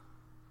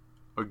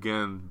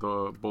 Again,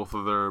 both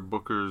of their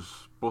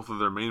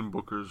main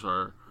bookers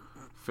are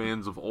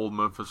fans of old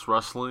Memphis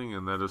wrestling,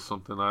 and that is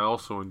something I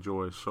also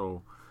enjoy.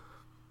 So,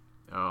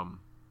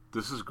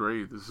 this is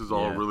great. This is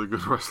all really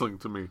good wrestling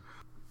to me.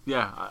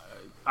 Yeah,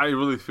 I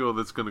really feel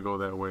that's going to go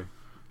that way,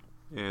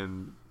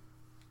 and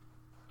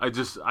at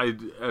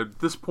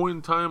this point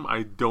in time,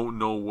 I don't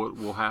know what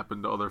will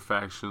happen to other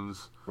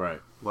factions,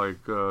 Right.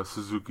 like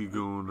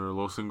Suzuki-gun or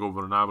Los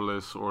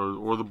Ingobernables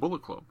or the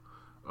Bullet Club.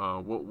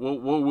 What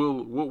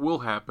will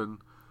happen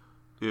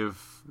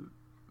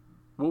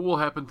what will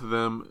happen to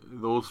them,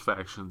 those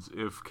factions,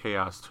 if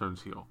Chaos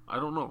turns heel? I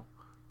don't know,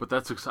 but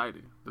that's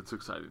exciting. That's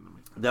exciting to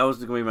me. That was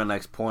going to be my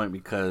next point,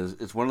 because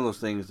it's one of those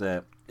things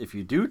that if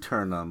you do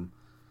turn them,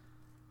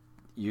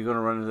 you're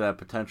gonna run into that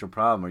potential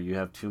problem where you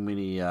have too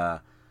many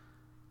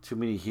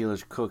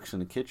heelish cooks in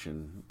the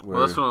kitchen. Where,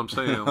 Well, that's what I'm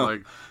saying.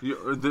 Like,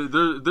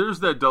 there's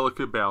that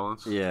delicate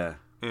balance. Yeah.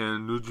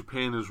 And New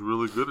Japan is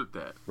really good at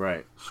that.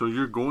 Right. So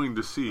you're going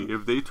to see,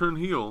 if they turn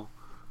heel,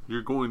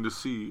 you're going to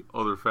see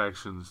other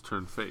factions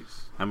turn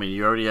face. I mean,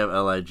 you already have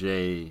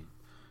LIJ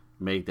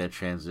make that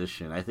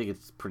transition. I think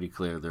it's pretty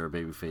clear they're a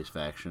babyface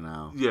faction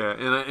now. Yeah,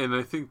 and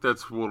I think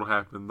that's what'll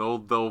happen. They'll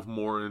delve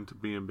more into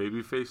being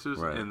baby faces,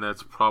 Right. and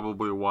that's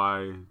probably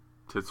why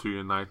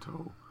Tetsuya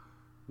Naito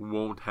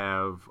won't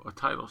have a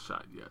title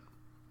shot yet.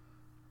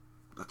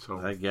 So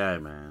That guy,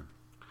 man.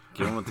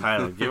 Give him a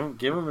title.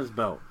 give him his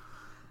belt.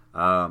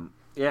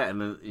 Yeah,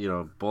 and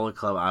then, Bullet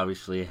Club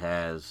obviously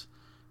has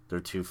their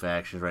two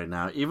factions right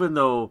now. Even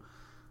though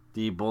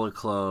the Bullet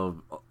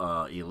Club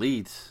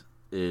Elite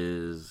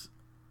is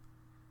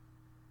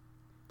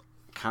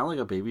kind of like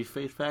a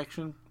babyface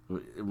faction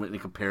in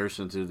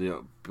comparison to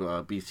the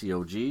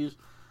BCOGs,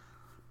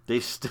 they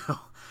still,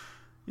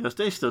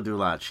 they still do a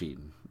lot of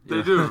cheating.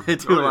 They do. They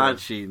do a lot of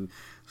cheating.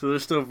 So they're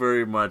still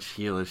very much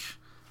heelish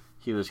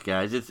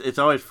guys. It's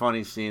always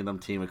funny seeing them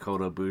team with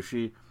Kota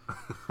Ibushi.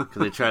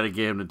 Because they try to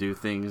get him to do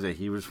things that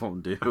he was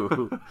won't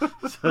do.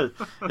 So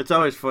it's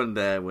always fun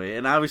that way.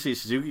 And obviously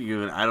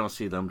Suzuki-gun, I don't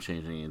see them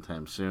changing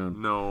anytime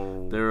soon.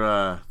 No. They're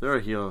a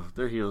heel.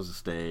 They're heels to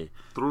stay.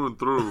 Through and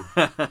through.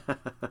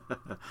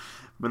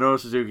 Minoru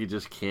Suzuki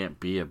just can't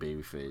be a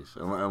babyface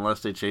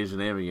unless they change the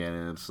name again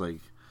and it's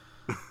like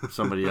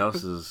somebody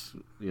else's,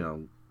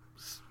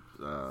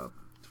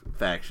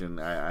 faction.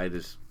 I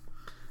just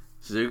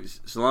Suzuki,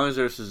 so long as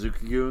they're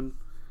Suzuki-gun,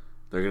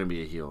 they're gonna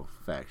be a heel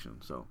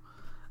faction. So.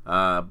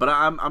 But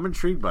I'm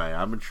intrigued by it.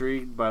 I'm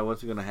intrigued by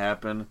what's going to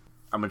happen.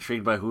 I'm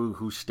intrigued by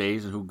who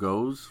stays and who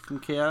goes from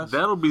Chaos.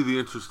 That'll be the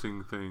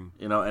interesting thing.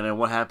 And then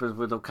what happens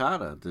with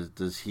Okada?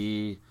 Does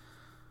he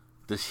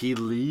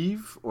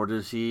leave or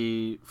does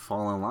he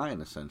fall in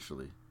line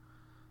essentially?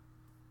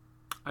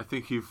 I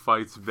think he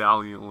fights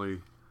valiantly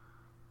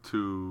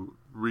to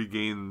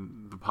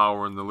regain the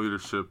power and the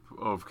leadership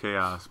of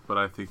Chaos, but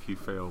I think he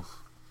fails.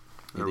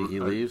 You think he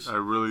leaves? I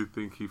really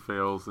think he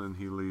fails and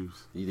he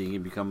leaves. You think he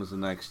becomes the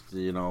next,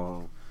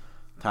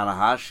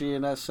 Tanahashi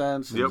in that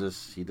sense? And Yep.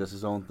 he does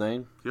his own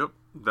thing? Yep,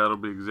 that'll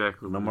be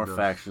exactly No what more he does.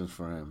 factions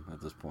for him at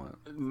this point.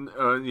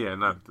 Yeah,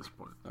 not at this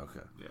point.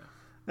 Okay. Yeah.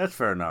 That's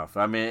fair enough.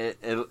 I mean, it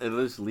at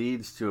least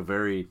leads to a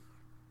very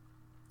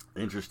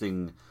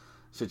interesting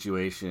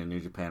situation in New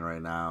Japan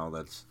right now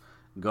that's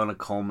going to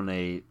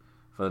culminate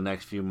for the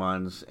next few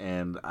months,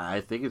 and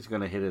I think it's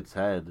going to hit its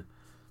head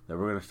that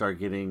we're going to start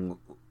getting...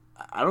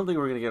 I don't think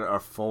we're going to get our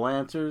full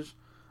answers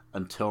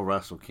until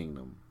Wrestle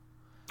Kingdom.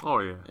 Oh,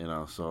 yeah.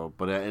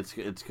 But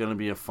it's going to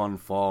be a fun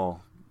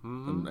fall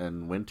Mm-hmm.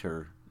 and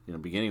winter,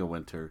 beginning of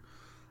winter,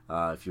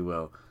 if you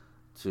will,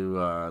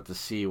 to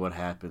see what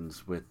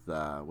happens with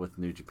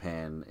New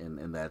Japan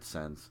in that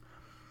sense.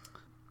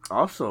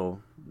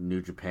 Also,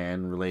 New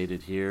Japan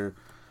related here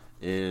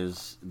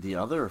is the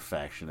other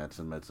faction that's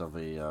in the midst of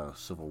a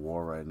civil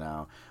war right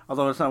now.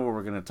 Although it's not what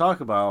we're going to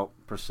talk about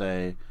per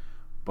se,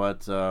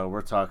 but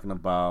we're talking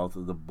about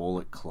the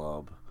Bullet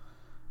Club,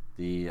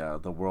 the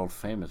world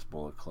famous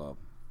Bullet Club,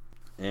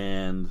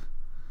 and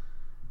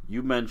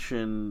you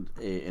mentioned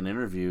an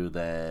interview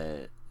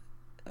that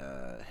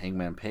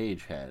Hangman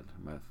Page had.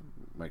 Am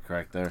I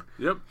correct there?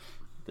 Yep.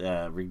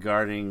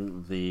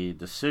 Regarding the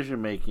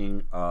decision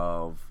making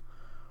of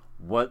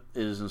what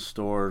is in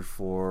store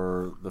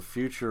for the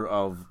future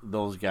of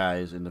those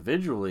guys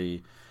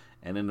individually,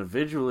 and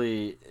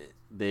individually,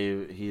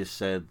 he has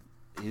said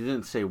he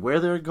didn't say where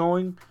they're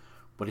going,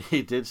 but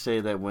he did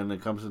say that when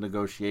it comes to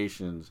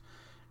negotiations,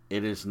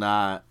 it is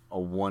not a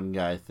one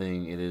guy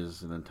thing; it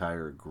is an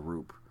entire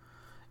group.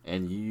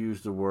 And you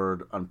used the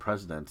word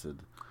unprecedented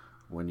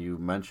when you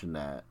mentioned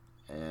that,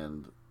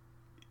 and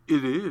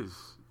it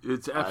is.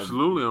 It's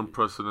absolutely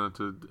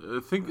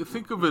unprecedented.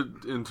 Think of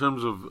it in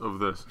terms of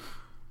this.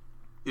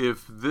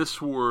 If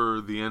this were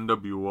the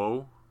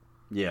NWO,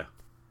 yeah,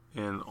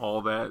 and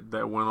all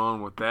that went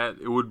on with that,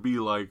 it would be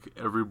like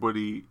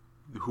everybody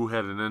who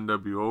had an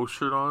NWO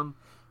shirt on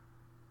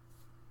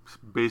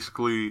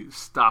basically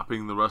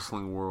stopping the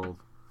wrestling world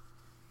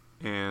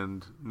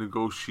and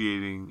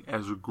negotiating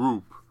as a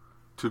group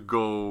to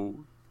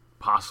go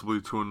possibly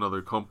to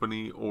another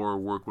company or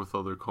work with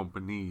other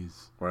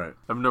companies. right.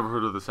 I've never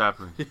heard of this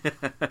happening,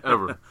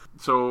 ever.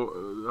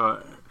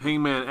 So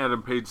Hangman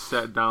Adam Page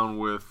sat down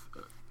with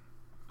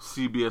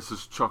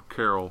CBS's Chuck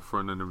Carroll for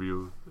an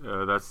interview.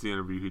 That's the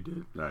interview he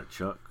did. All right,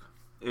 Chuck.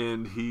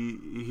 And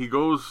he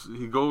goes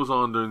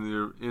on during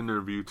the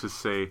interview to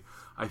say,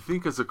 I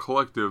think as a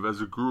collective,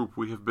 as a group,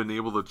 we have been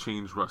able to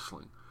change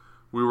wrestling.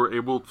 We were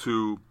able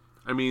to,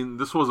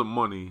 this wasn't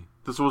money.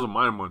 This wasn't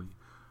my money.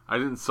 I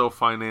didn't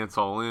self-finance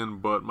all in,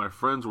 but my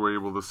friends were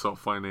able to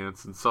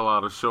self-finance and sell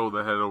out a show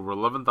that had over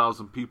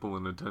 11,000 people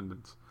in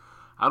attendance.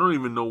 I don't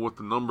even know what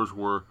the numbers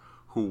were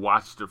who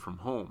watched it from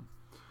home.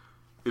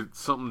 It's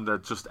something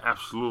that's just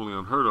absolutely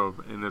unheard of,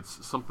 and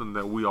it's something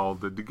that we all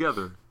did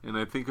together. And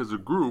I think as a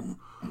group,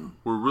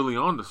 we're really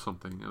onto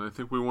something, and I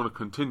think we want to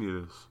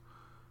continue this.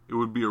 It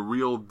would be a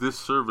real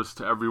disservice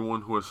to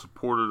everyone who has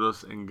supported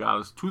us and got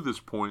us to this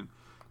point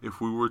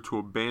if we were to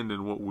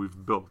abandon what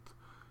we've built.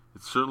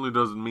 It certainly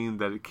doesn't mean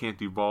that it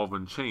can't evolve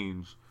and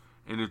change,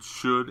 and it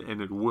should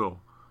and it will.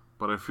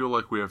 But I feel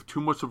like we have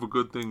too much of a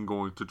good thing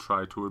going to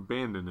try to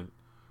abandon it.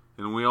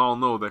 And we all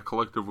know that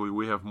collectively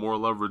we have more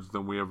leverage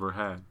than we ever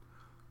had.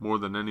 More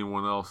than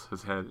anyone else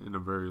has had in a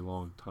very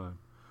long time.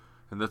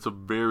 And that's a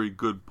very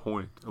good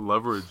point.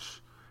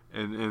 Leverage.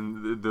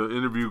 And the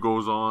interview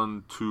goes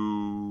on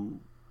to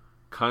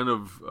kind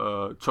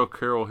of Chuck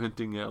Carroll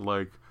hinting at,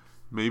 like,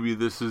 maybe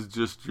this is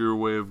just your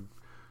way of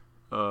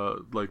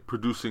like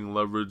producing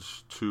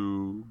leverage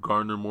to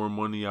garner more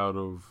money out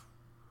of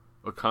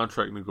a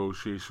contract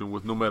negotiation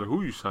with no matter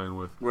who you sign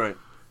with. Right.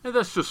 And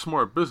that's just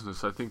smart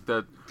business. I think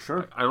that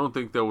Sure. I don't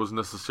think that was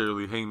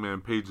necessarily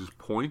Hangman Page's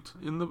point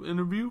in the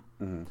interview,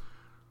 Mm-hmm.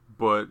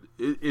 but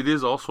it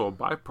is also a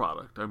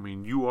byproduct. I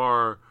mean, you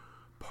are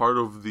part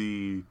of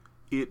the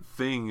it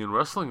thing in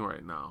wrestling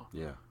right now.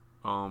 Yeah.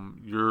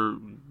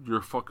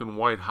 You're fucking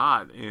white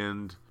hot,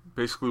 and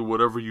basically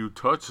whatever you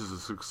touch is a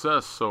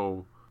success.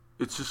 So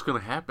it's just gonna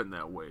happen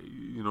that way.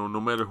 You know, no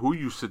matter who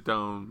you sit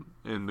down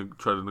and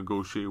try to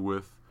negotiate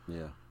with.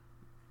 Yeah.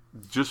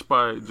 Just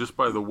by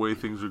the way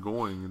things are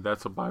going, and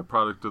that's a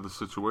byproduct of the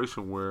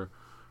situation where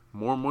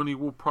more money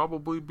will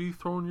probably be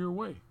thrown your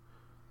way.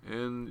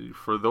 And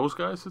for those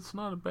guys, it's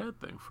not a bad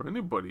thing. For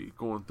anybody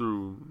going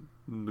through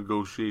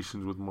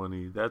negotiations with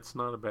money, that's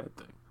not a bad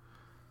thing.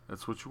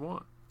 That's what you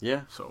want.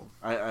 Yeah. So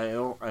I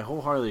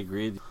wholeheartedly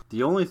agree.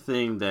 The only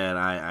thing that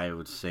I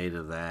would say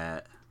to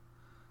that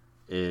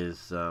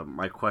is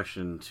my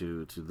question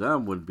to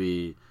them would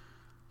be,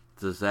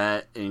 does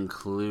that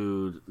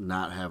include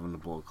not having the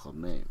Bullet Club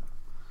name?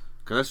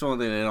 Because that's the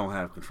only thing they don't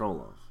have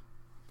control of,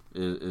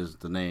 is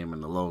the name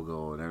and the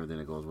logo and everything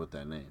that goes with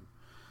that name.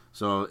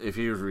 So if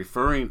he was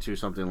referring to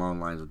something along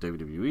the lines of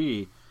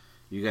WWE,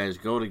 you guys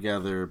go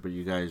together, but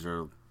you guys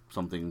are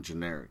something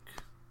generic,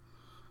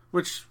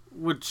 which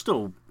would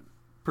still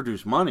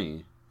produce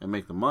money and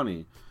make the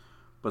money,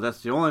 but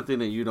that's the only thing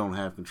that you don't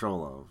have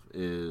control of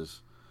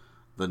is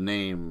the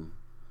name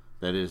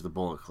that is the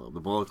Bullet Club. The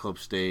Bullet Club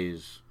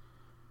stays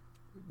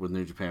with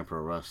New Japan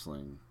Pro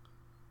Wrestling,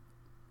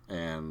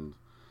 and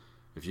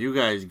if you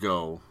guys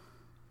go,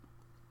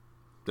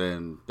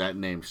 then that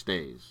name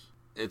stays.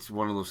 It's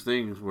one of those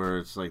things where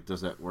it's like,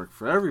 does that work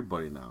for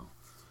everybody now?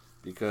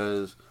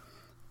 Because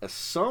at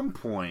some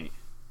point,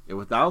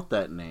 without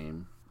that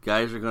name,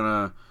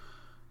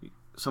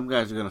 some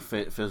guys are gonna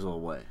fizzle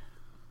away,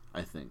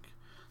 I think,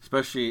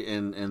 especially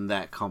in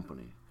that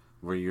company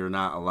where you're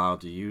not allowed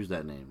to use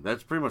that name.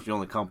 That's pretty much the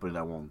only company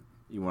that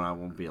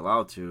won't be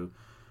allowed to.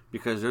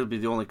 Because it would be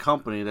the only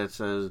company that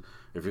says,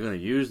 if you're going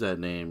to use that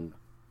name,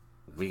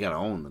 we got to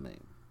own the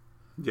name.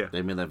 yeah,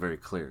 They made that very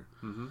clear.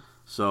 mm-hmm.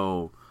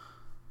 So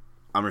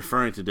I'm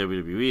referring to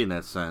WWE in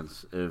that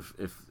sense. If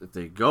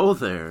they go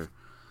there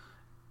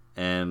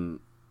and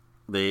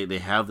they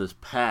have this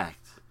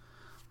pact,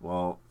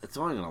 well, it's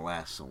only going to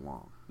last so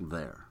long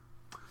there.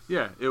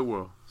 Yeah, it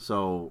will.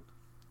 So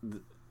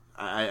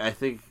I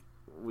think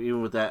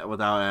even with that,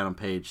 without Adam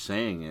Page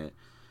saying it,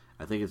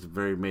 I think it's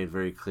made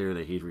very clear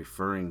that he's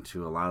referring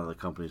to a lot of the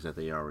companies that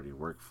they already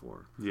work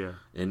for. Yeah.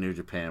 In New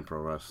Japan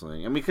Pro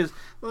Wrestling. I mean, because,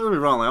 don't get me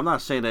wrong, I'm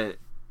not saying that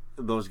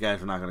those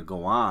guys are not going to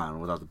go on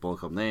without the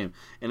Bullet Club name.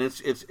 And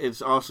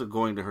it's also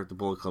going to hurt the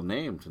Bullet Club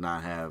name to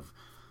not have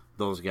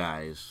those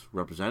guys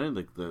representing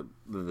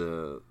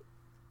the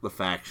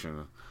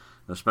faction,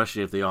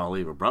 especially if they all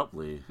leave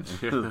abruptly.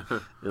 Yeah.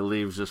 It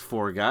leaves just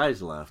 4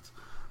 guys left.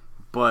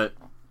 But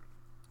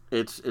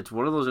it's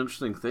one of those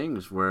interesting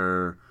things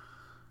where,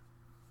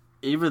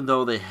 even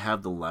though they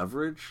have the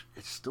leverage,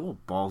 it's still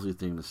a ballsy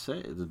thing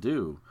to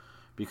do.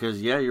 Because,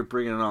 yeah, you're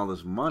bringing in all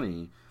this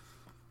money,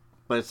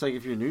 but it's like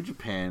if you're New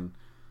Japan,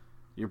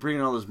 you're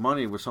bringing all this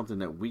money with something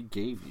that we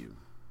gave you.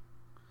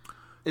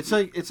 It's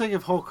like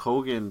if Hulk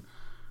Hogan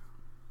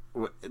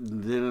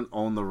didn't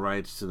own the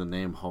rights to the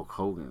name Hulk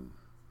Hogan.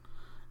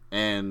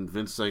 And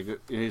Vince,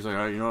 he's like,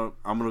 all right, you know what?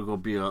 I'm going to go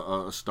be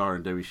a star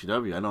in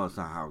WCW. I know that's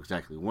not how it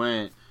exactly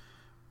went,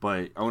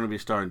 but I want to be a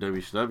star in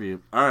WCW.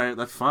 All right,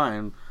 that's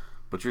fine.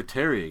 But you're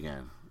Terry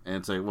again. And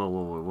it's like, whoa,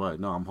 what?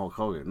 No, I'm Hulk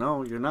Hogan.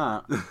 No, you're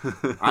not.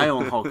 I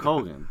own Hulk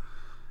Hogan.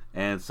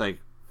 And it's like,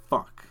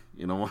 fuck.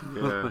 You know what?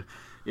 Yeah.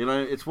 You know,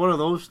 it's one of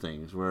those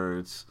things where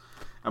it's,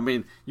 I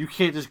mean, you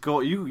can't just go,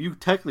 you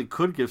technically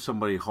could give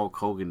somebody Hulk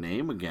Hogan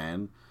name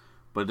again,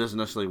 but it doesn't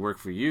necessarily work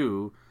for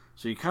you.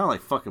 So you kind of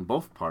like fucking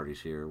both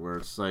parties here, where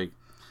it's like,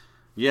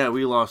 yeah,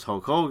 we lost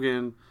Hulk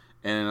Hogan,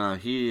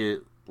 and he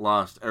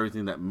lost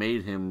everything that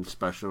made him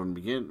special and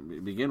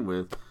begin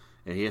with,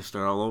 and he has to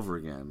start all over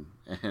again.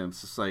 And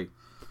it's just like,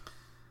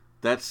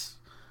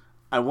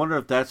 I wonder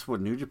if that's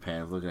what New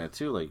Japan is looking at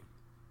too. Like,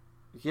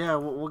 yeah,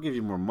 we'll give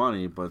you more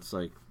money, but it's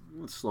like,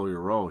 let's slow your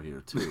roll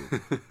here too.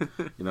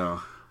 You know.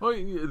 Well,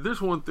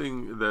 there's one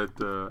thing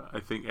that I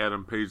think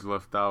Adam Page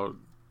left out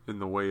in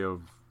the way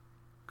of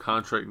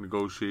contract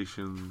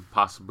negotiation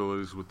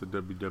possibilities with the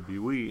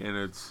WWE, and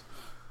it's,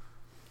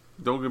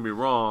 don't get me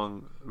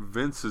wrong,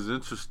 Vince is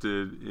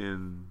interested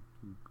in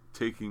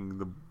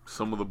taking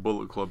some of the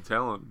Bullet Club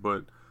talent,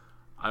 but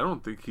I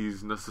don't think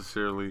he's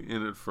necessarily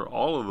in it for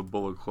all of the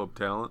Bullet Club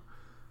talent.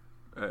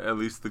 At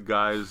least the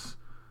guys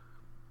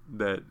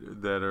that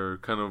are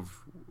kind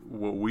of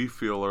what we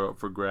feel are up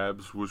for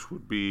grabs, which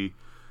would be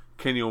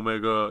Kenny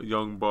Omega,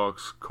 Young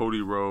Bucks,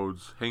 Cody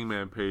Rhodes,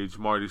 Hangman Page,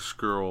 Marty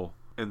Scurll,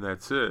 and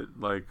that's it.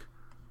 Like,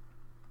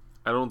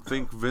 I don't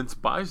think Vince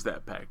buys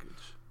that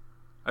package.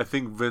 I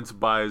think Vince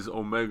buys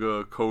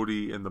Omega,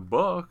 Cody, and the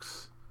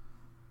Bucks.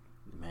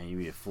 Man, you'd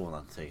be a fool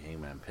not to take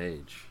Hangman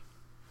Page.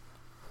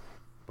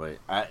 But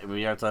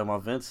we are talking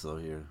about Vince though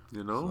here.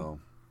 You know, so.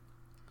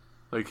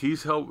 Like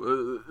he's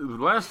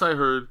last I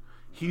heard,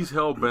 he's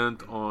hell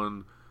bent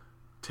on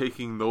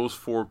taking those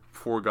four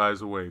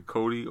guys away: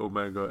 Cody,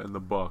 Omega, and the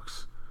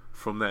Bucks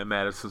from that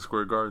Madison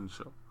Square Garden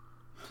show.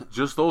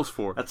 Just those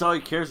four. That's all he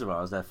cares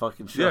about is that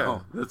fucking show. Yeah,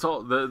 that's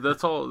all.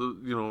 That's all.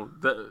 You know.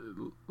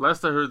 That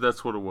last I heard,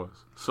 that's what it was.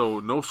 So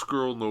no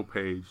Skrull, no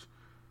Page,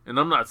 and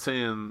I'm not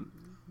saying,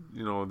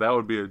 you know, that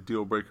would be a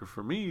deal breaker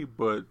for me,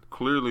 but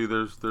clearly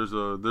there's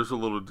a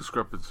little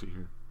discrepancy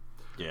here.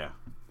 Yeah,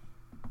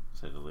 to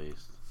say the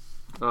least.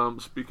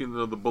 Speaking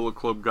of the Bullet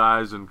Club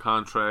guys and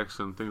contracts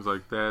and things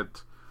like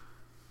that,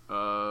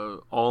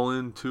 All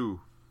In 2.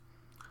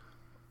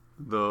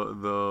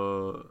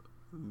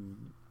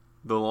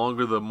 The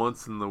longer the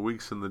months and the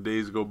weeks and the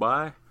days go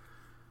by,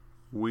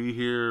 we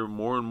hear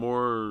more and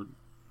more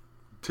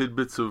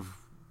tidbits of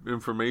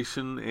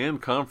information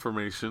and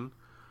confirmation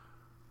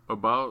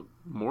about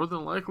more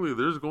than likely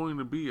there's going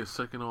to be a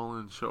second All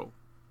In show.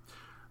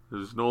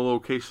 There's no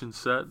location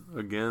set.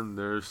 Again,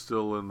 they're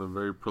still in the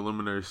very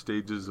preliminary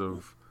stages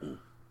of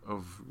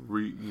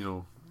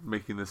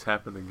making this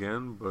happen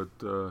again.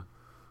 But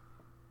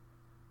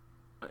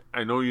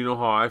I know you know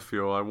how I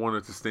feel. I want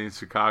it to stay in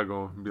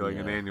Chicago and be like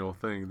an annual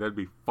thing. That'd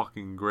be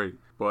fucking great.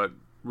 But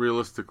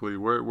realistically,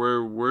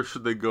 where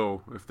should they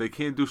go if they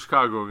can't do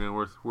Chicago again?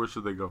 Where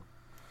should they go?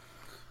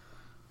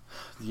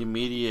 The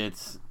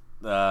immediate,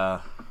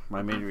 my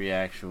main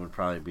reaction would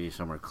probably be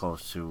somewhere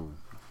close to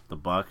the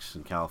Bucks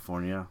in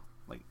California,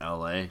 like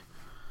LA.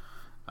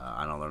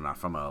 I know they're not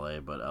from LA,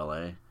 but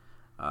LA.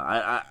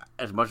 I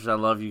as much as I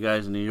love you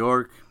guys in New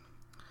York,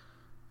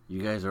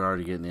 you guys are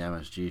already getting the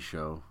MSG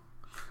show.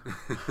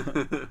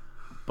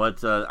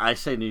 But I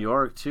say New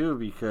York too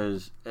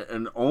because,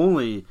 and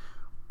only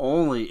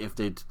if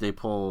they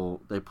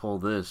pull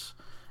this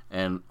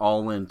and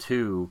All In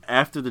 2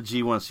 after the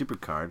G1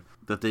 Supercard,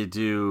 that they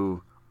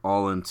do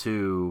All In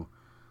 2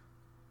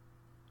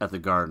 at the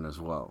Garden as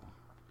well.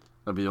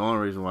 That'd be the only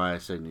reason why I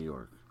say New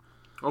York.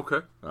 Okay.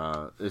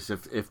 Is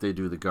if they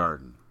do the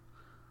Garden,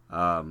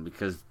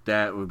 because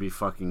that would be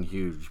fucking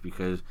huge.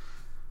 Because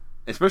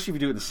especially if you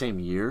do it in the same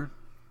year,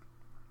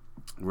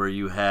 where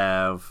you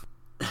have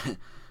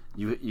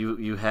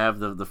you have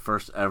the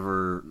first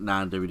ever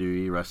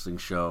non-WWE wrestling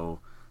show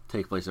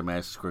take place at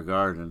Madison Square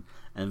Garden,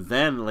 and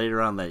then later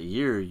on that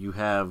year you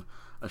have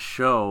a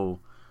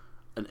show,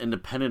 an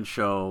independent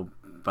show.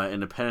 By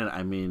independent,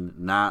 I mean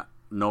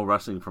no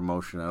wrestling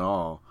promotion at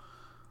all.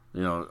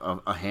 You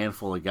know, a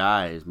handful of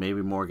guys,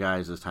 maybe more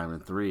guys this time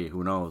than 3,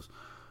 who knows?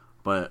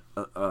 But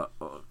a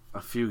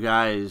few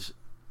guys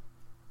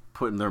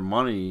putting their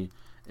money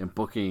in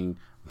booking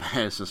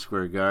Madison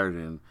Square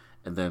Garden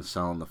and then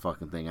selling the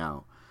fucking thing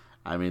out.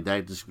 I mean,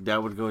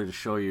 that would go to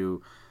show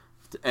you,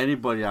 to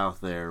anybody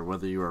out there,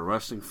 whether you're a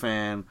wrestling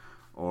fan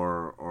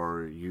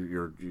or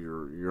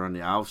you're on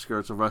the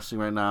outskirts of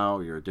wrestling right now,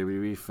 you're a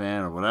WWE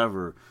fan or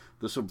whatever,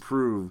 this will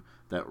prove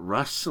that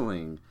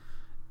wrestling,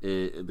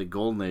 the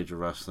golden age of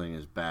wrestling,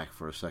 is back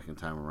for a second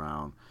time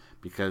around.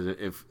 Because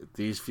if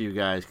these few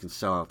guys can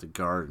sell out the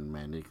Garden,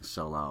 man, they can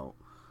sell out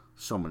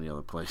so many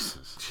other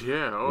places.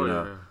 Yeah,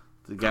 yeah.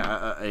 They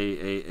got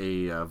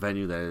a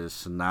venue that is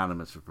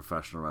synonymous with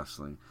professional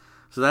wrestling.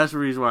 So that's the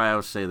reason why I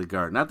would say the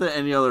Garden. Not that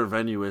any other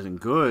venue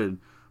isn't good,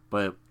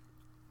 but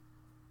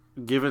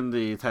given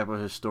the type of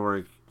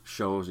historic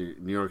shows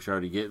New York's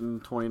already getting in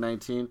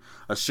 2019,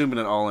 assuming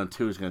that All In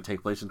 2 is going to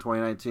take place in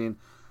 2019,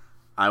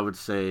 I would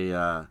say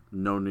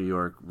no New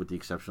York with the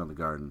exception of the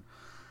Garden.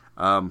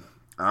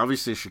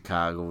 Obviously,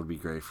 Chicago would be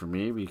great for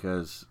me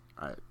because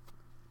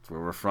it's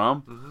where we're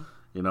from. Mm-hmm.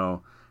 You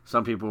know,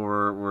 some people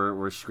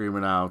were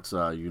screaming out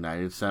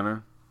United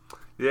Center.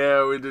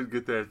 Yeah, we did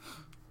get that.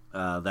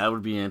 That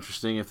would be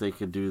interesting if they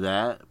could do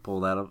that.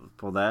 Pull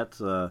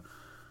that.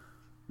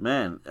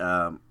 Man,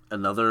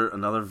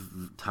 another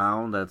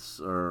town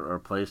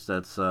or place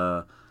that's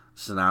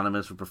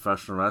synonymous with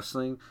professional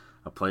wrestling.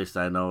 A place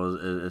that I know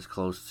is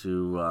close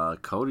to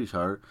Cody's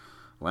heart,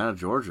 Atlanta,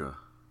 Georgia.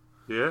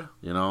 Yeah.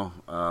 You know,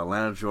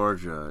 Atlanta,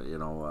 Georgia. You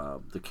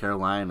know, the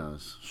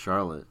Carolinas,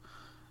 Charlotte.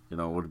 You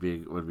know, would be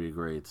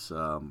great.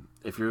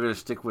 If you're gonna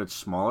stick with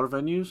smaller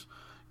venues,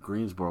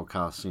 Greensboro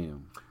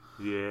Coliseum.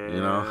 Yeah, you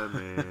know?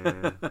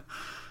 Man.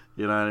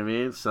 You know what I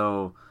mean?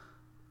 So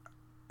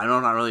I know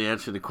I'm not really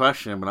answering the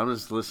question, but I'm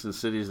just listing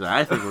cities that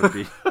I think would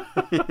be.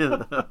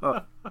 You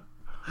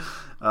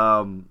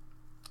know?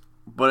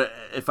 But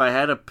if I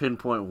had to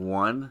pinpoint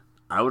one,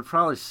 I would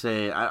probably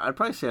say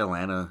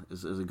Atlanta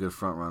is a good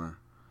front runner.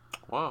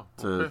 Wow.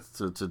 to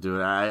Okay. to do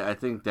it. I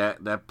think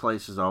that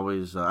place is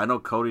always. I know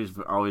Cody's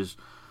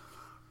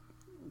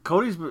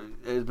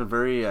has been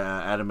very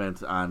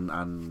adamant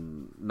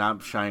on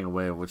not shying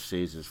away of which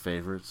cities his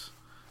favorites,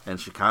 and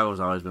Chicago's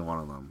always been one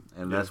of them.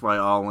 And that's why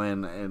All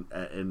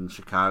in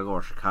Chicago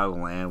or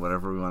Chicagoland,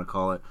 whatever we want to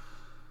call it,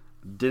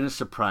 didn't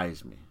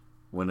surprise me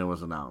when it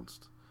was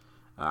announced.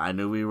 I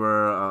knew we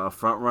were a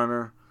front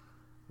runner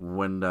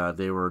when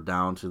they were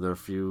down to their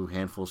few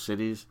handful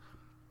cities,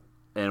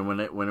 and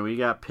when we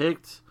got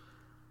picked,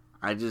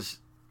 it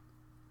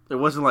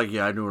wasn't like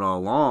I knew it all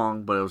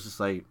along, but it was just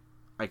like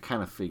I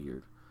kind of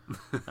figured.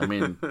 I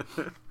mean,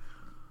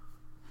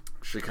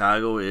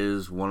 Chicago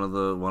is one of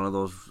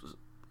those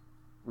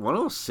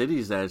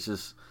cities that's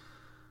just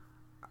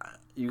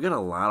you get a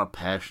lot of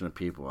passionate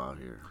people out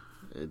here.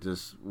 It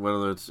just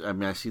whether it's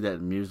I see that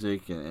in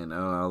music and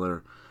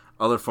other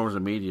forms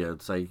of media.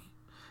 It's like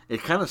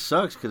it kind of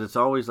sucks because it's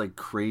always like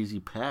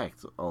crazy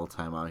packed all the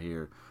time out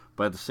here.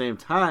 But at the same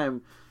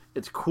time,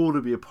 it's cool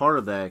to be a part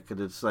of that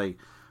because it's like,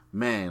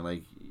 man,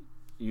 like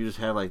you just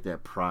have like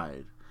that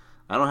pride.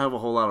 I don't have a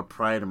whole lot of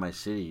pride in my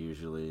city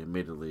usually,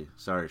 admittedly.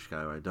 Sorry,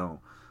 Chicago, I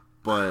don't.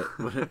 But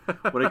when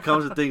it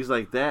comes to things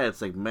like that,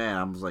 it's like, man,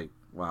 I'm just like,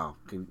 wow,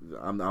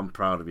 I'm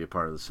proud to be a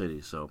part of the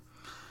city. So,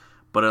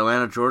 but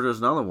Atlanta, Georgia is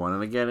another one,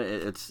 and again,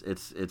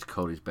 it's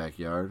Cody's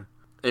backyard.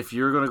 If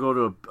you're gonna go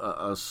to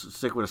a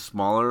stick with a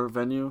smaller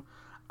venue,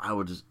 I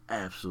would just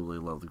absolutely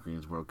love the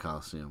Greensboro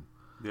Coliseum.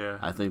 Yeah,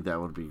 I think that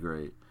would be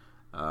great.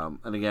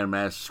 And again,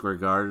 Madison Square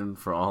Garden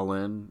for All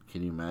In.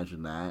 Can you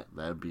imagine that?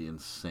 That'd be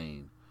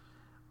insane.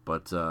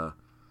 But I'm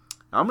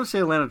gonna say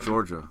Atlanta,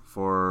 Georgia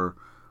for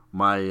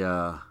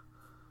my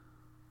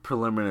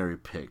preliminary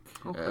pick.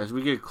 Okay. As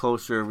we get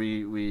closer,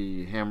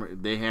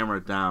 they hammer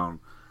it down.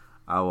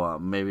 I'll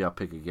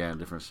pick again a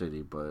different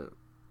city, but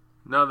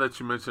now that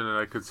you mention it,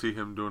 I could see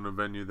him doing a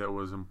venue that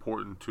was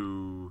important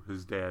to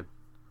his dad.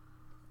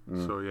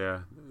 So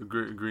yeah,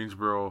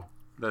 Greensboro,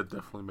 that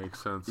definitely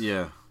makes sense.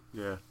 Yeah,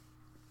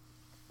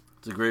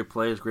 it's a great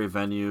place, great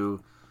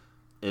venue.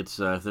 It's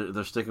if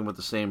they're sticking with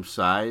the same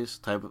size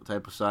type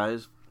of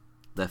size,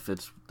 that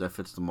fits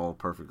the mold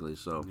perfectly.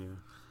 So yeah.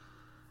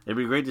 It'd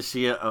be great to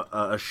see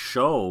a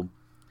show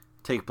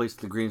take place at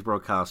the Greensboro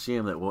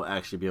Coliseum that we'll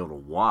actually be able to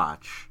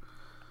watch.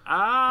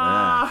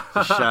 Yeah,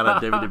 shout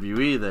out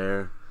WWE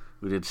there.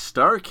 We did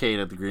Starrcade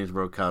at the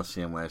Greensboro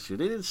Coliseum last year.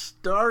 They did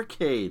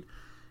Starrcade.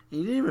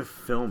 You didn't even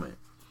film it.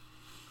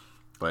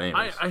 But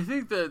anyways. I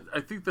think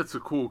that's a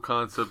cool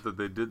concept that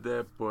they did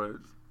that, but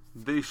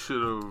they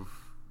should have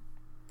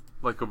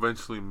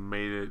eventually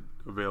made it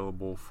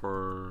available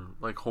for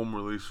home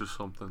release or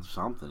something.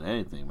 Something,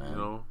 anything, man. You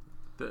know,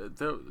 that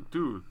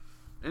dude,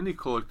 any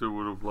collector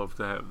would have loved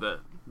to have that.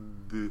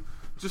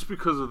 Just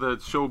because of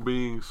that show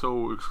being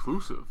so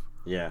exclusive.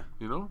 Yeah.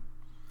 You know?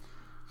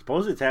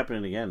 Supposedly it's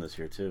happening again this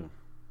year too.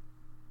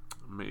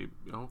 Maybe.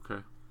 Okay.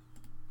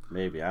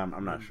 Maybe.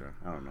 I'm not sure.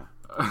 I don't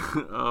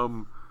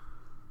know.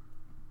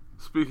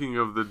 Speaking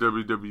of the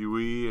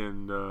WWE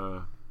and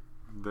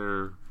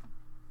their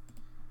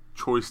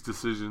choice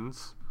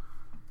decisions,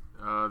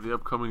 the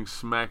upcoming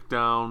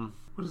SmackDown,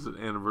 what is it,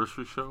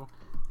 anniversary show?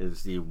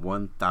 It's the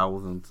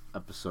 1000th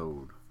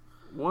episode.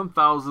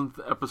 1000th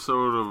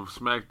episode of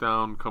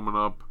SmackDown coming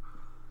up.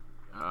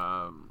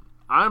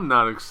 I'm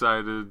not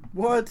excited.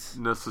 What?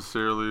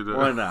 Necessarily to.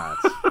 Why not?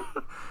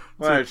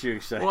 Why aren't you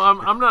excited? Well,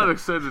 I'm not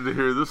excited to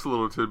hear this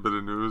little tidbit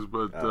of news,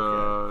 but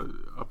okay.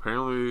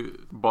 Apparently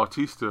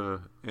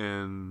Bautista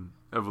and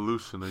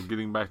Evolution are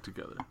getting back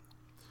together.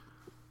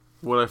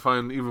 What I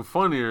find even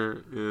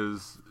funnier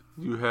is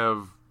you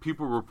have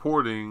people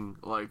reporting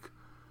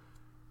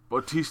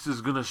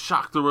Bautista's gonna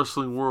shock the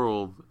wrestling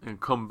world and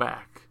come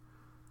back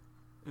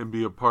and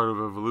be a part of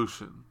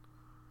Evolution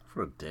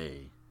for a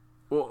day.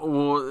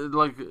 Well,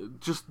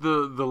 just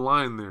the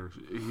line there.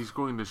 He's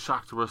going to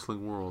shock the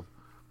wrestling world.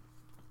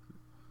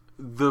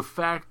 The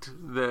fact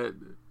that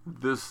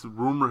this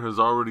rumor has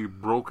already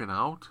broken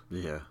out.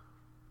 Yeah.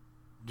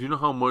 Do you know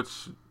how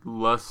much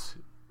less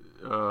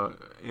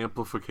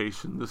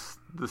amplification this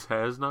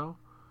has now?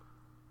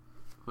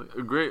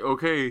 Great.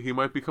 Okay, he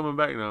might be coming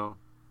back now.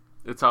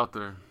 It's out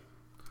there.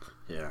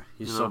 Yeah,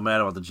 he's so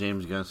mad about the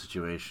James Gunn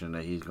situation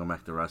that he's going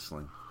back to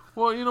wrestling.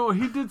 Well,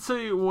 he did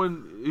say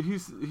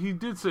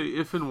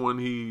if and when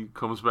he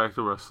comes back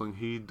to wrestling,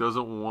 he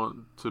doesn't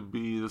want to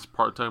be this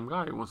part-time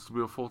guy. He wants to be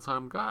a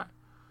full-time guy.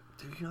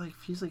 Dude,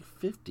 he's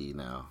 50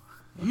 now.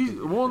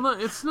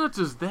 It's not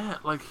just that.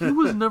 He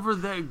was never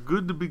that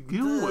good to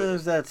begin with.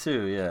 There's that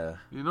too, yeah.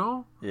 You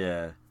know?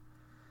 Yeah.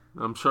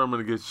 I'm sure I'm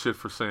gonna get shit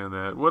for saying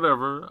that.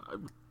 Whatever.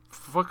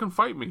 Fucking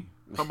fight me.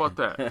 How about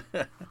that?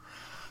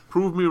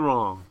 Prove me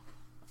wrong.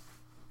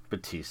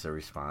 Batista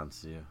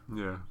responds to you.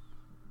 Yeah.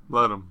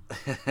 Let him.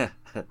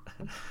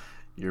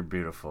 You're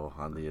beautiful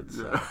on the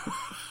inside.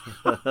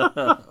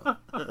 Yeah.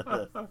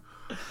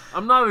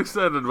 I'm not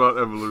excited about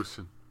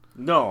Evolution.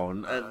 No,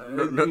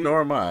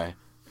 nor am I.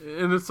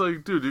 And it's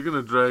like, dude, you're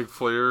gonna drag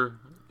Flair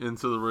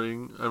into the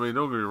ring. I mean,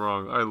 don't get me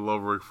wrong, I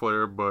love Ric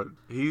Flair, but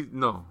I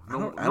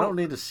don't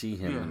need to see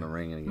him in the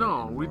ring again.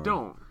 No, anymore. we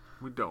don't.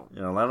 We don't.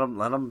 You know,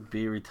 let them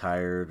be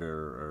retired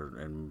or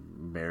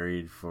and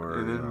married for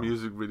And then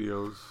music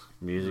videos.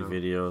 Music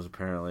videos,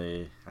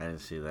 apparently. I didn't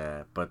see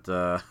that.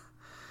 But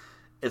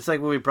it's like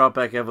when we brought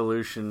back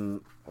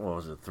Evolution, what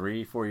was it,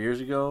 3-4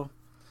 years ago?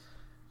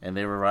 And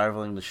they were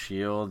rivaling The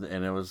Shield,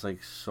 and it was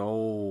like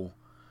so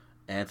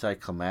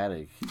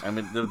anticlimactic. I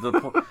mean,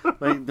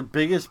 the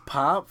biggest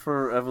pop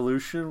for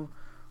Evolution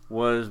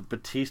was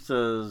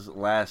Batista's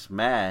last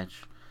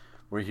match,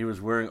 where he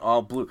was wearing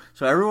all blue.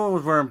 So everyone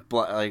was wearing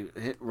black.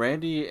 Like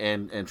Randy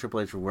and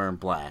Triple H were wearing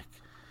black,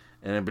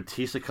 and then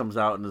Batista comes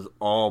out in this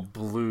all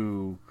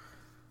blue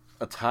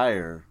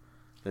attire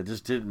that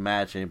just didn't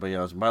match anybody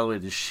else. And by the way,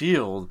 the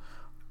Shield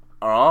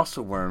are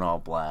also wearing all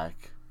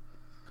black.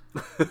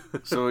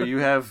 So you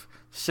have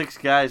 6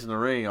 guys in the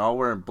ring all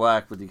wearing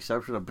black, with the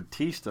exception of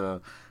Batista,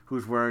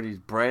 who's wearing these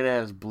bright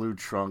ass blue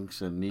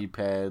trunks and knee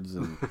pads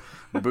and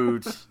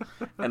boots,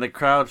 and the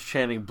crowd's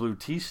chanting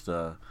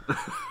 "Blue-tista."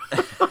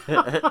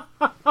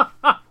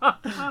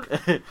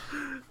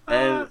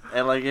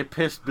 and like it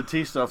pissed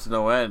Batista off to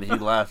no end. He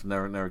laughed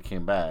and never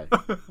came back.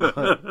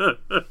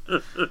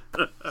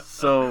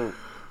 So,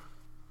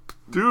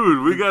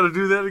 dude, we got to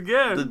do that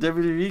again. The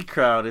WWE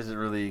crowd isn't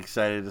really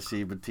excited to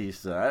see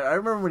Batista. I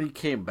remember when he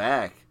came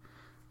back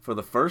for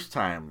the first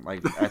time,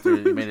 like after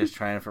he made his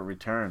triumphant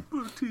return.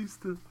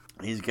 Batista.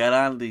 He's got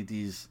on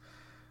these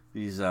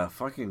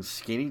fucking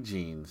skinny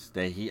jeans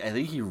that I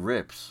think he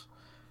rips.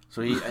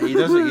 So he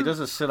does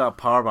a sit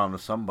up powerbomb to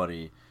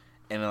somebody,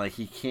 and like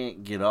he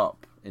can't get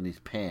up in these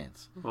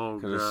pants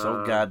because they're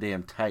so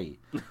goddamn tight.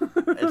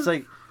 It's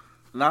like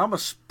now I'm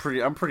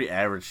pretty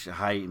average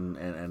height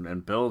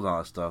and build and all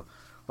that stuff.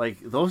 Like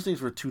those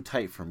things were too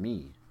tight for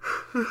me.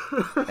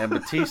 And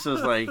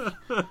Batista's like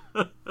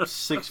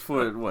 6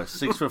 foot,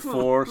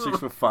 6'4",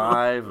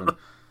 6'5", and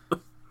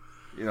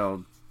you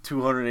know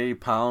 280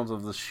 pounds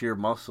of the sheer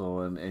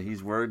muscle, and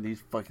he's wearing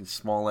these fucking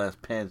small ass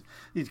pants.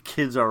 These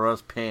Kids Are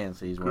Us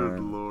pants that he's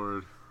wearing. Good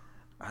lord.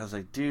 I was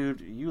like,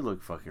 dude, you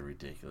look fucking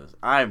ridiculous.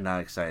 I'm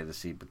not excited to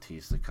see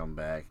Batista come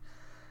back.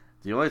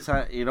 The only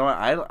time, you know what,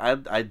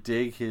 I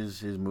dig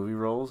his movie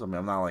roles. I mean,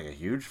 I'm not like a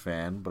huge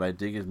fan, but I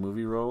dig his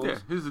movie roles. Yeah,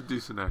 he's a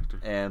decent actor.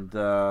 And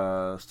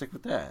stick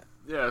with that.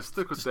 Yeah,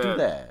 stick with Just that. do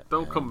that.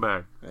 Don't come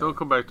back. Yeah. Don't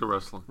come back to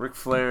wrestling. Ric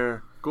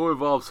Flair. Go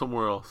evolve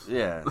somewhere else.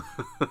 Yeah.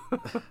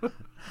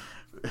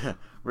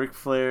 Ric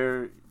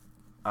Flair,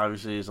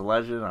 obviously, is a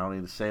legend. I don't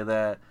need to say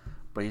that.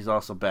 But he's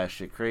also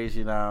batshit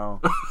crazy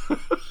now.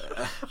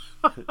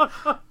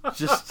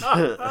 Just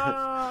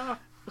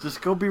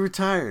go be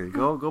retired.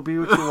 Go be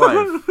with your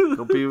wife.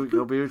 Go be with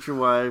your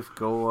wife.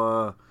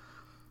 Go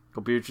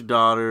be with your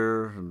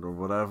daughter or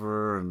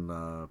whatever, and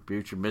be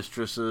with your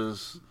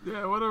mistresses.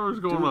 Yeah, whatever's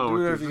going on. Do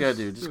with whatever you gotta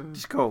do.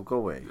 Just go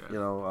away. Yeah. You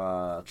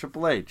know,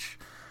 Triple H.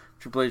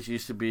 Triple H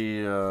used to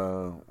be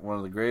one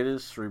of the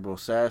greatest, cerebral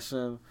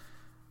assassin.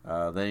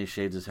 Then he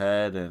shaved his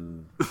head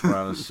and put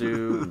on a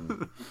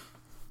suit.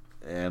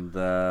 And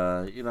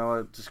you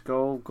know, just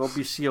go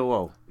be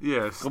COO.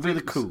 Yeah, go be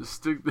the coup.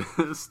 Stick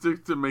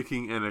to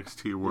making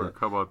NXT work. Yeah.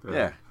 How about that?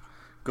 Yeah,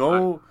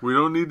 go. We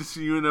don't need to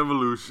see you in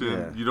Evolution.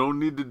 Yeah. You don't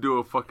need to do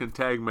a fucking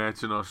tag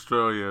match in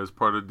Australia as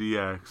part of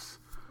DX.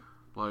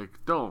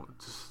 Like, don't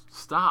just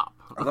stop.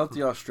 I thought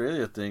the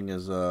Australia thing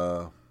is.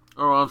 Oh,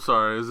 I'm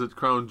sorry. Is it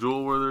Crown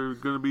Jewel where they're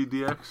gonna be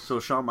DX? So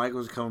Shawn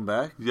Michaels is coming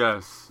back?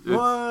 Yes.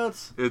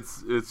 What?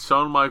 It's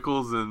Shawn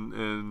Michaels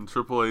and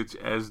Triple H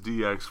as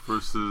DX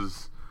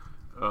versus.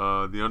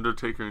 The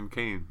Undertaker and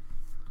Kane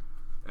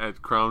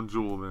at Crown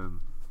Jewel,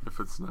 then, if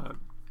it's not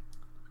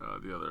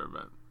the other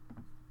event.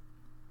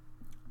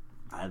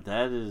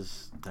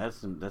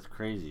 That's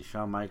crazy.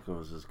 Shawn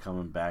Michaels is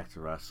coming back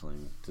to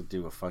wrestling to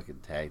do a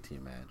fucking tag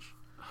team match.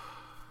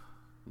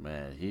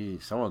 Man,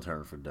 someone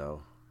turned for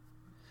dough.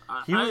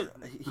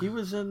 He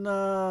was in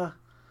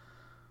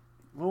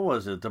what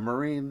was it? The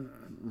Marine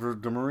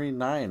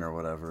 9 or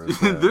whatever.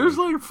 There's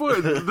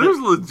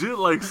legit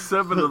like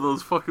 7 of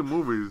those fucking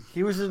movies.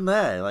 He was in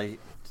that. Like,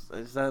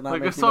 is that not?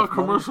 Like I saw a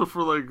commercial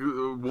for like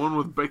one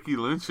with Becky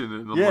Lynch in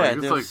it.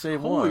 And it's like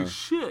same holy one.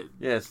 Shit.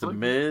 Yeah, it's The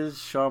Miz,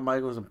 Shawn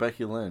Michaels, and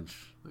Becky Lynch.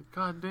 Like,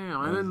 God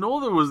damn, I didn't know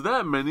there was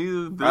that many.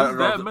 I don't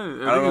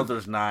know if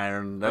there's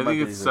 9. I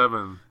think it's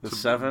 7. It's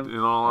 7. In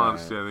all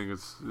honesty, right. I think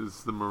it's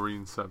the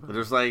Marine 7. But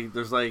there's like.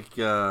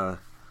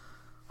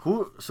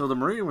 Who? So the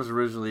Marine was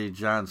originally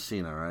John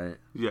Cena, right?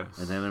 Yes.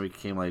 And then it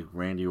became like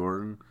Randy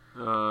Orton.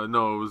 No,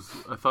 it was.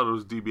 I thought it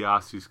was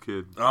DiBiase's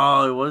kid.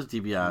 Oh, it was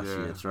DiBiase.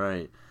 Yeah. That's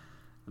right.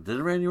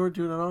 Did Randy Orton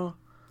do it at all?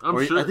 I'm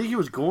sure. I think he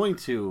was going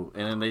to,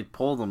 and then they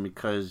pulled him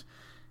because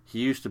he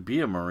used to be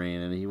a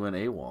Marine and he went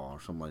AWOL or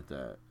something like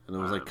that. And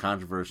there was like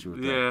controversy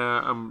with that.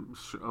 Yeah, I'm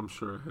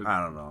sure.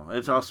 I don't know.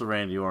 It's also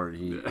Randy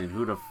Orton. And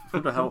who the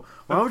hell?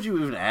 Why would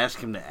you even ask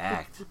him to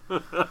act?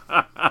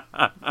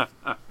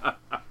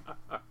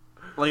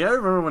 Like, I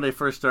remember when they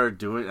first started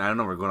doing... I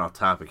know we're going off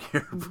topic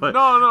here, but...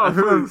 No,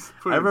 please.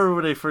 I remember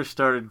when they first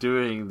started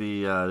doing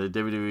the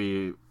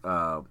WWE...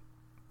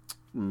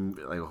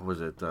 like, what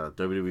was it?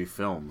 WWE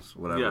films,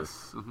 whatever.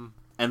 Yes. Mm-hmm.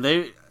 And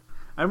I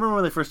remember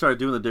when they first started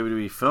doing the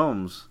WWE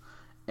films,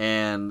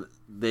 And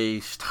they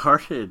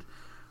started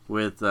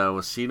with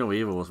See No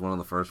Evil was one of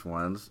the first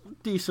ones.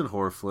 Decent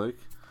horror flick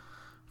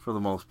for the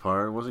most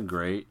part. It wasn't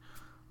great.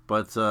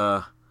 But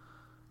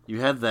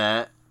you had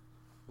that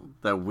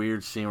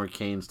weird scene where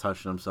Kane's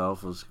touching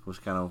himself was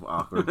kind of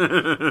awkward.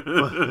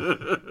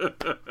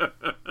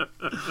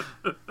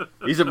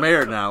 He's a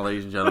mayor now,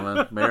 ladies and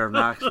gentlemen. Mayor of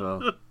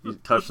Knoxville. He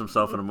touched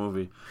himself in a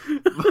movie.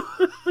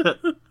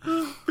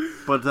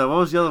 But what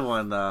was the other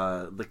one?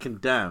 The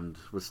Condemned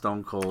with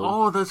Stone Cold.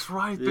 Oh, that's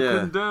right.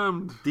 The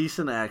Condemned.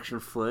 Decent action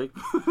flick.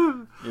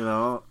 You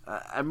know,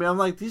 I mean, I'm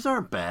like, these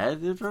aren't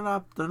bad. They're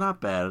not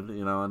bad.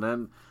 You know, and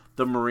then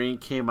The Marine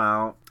came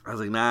out. I was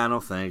like, nah, no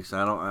thanks.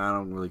 I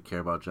don't really care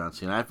about John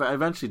Cena. I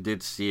eventually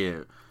did see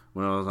it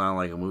when it was on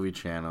like a movie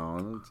channel,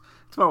 and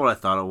it's about what I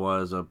thought it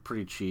was, a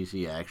pretty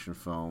cheesy action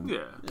film.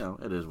 Yeah. You know,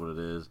 it is what it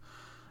is.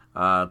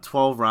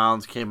 12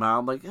 Rounds came out.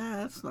 I'm like,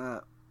 it's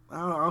not...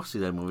 I'll see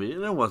that movie.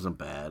 And it wasn't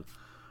bad.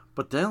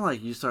 But then,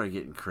 like, you started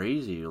getting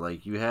crazy.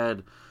 Like, you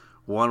had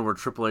one where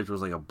Triple H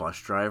was like a bus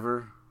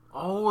driver.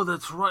 Oh,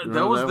 that's right. You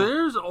that was that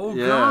theirs? Oh,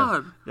 yeah.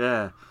 God.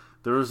 Yeah.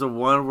 There was a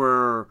one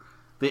where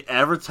they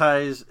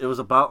advertised... It was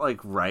about, like,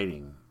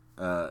 writing.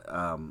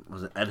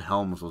 Was it Ed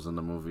Helms was in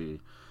the movie.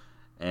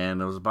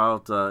 And it was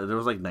about... there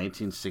was, like,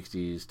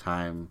 1960s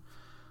time.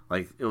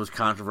 Like, it was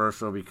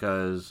controversial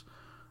because...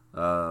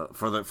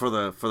 for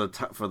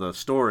the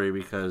story,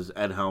 because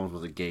Ed Helms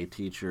was a gay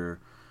teacher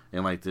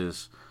in like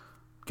this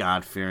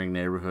God-fearing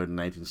neighborhood in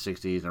the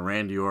 1960s, and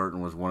Randy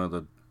Orton was one of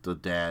the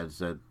dads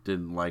that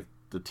didn't like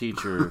the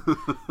teacher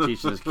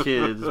teaching his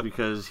kids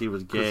because he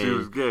was gay. He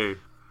was gay.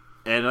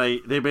 And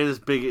they made this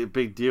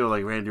big deal,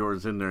 like Randy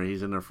Orton's in there.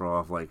 He's in there for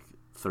off like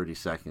 30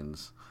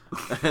 seconds,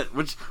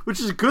 which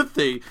is a good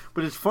thing.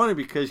 But it's funny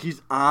because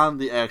he's on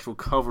the actual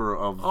cover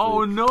of.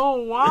 Oh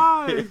no!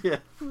 Why? Yeah.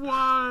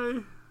 Why?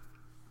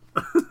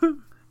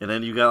 And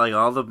then you got like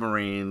all the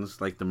Marines,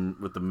 like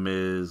with the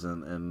Miz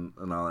and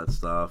all that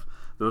stuff.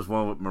 There was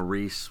one with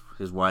Maurice,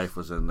 his wife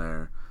was in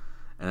there,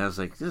 and I was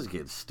like, this is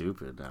getting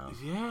stupid now.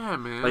 Yeah,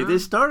 man. Like they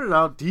started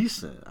out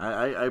decent.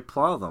 I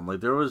applaud them.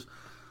 Like there was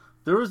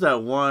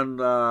that one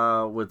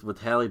with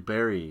Halle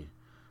Berry,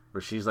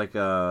 where she's like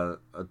a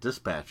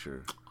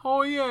dispatcher.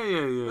 Oh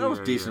yeah. That was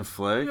decent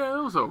flick. Yeah,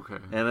 it was okay.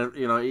 And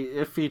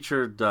it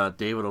featured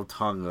David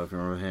Otunga, if you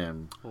remember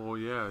him. Oh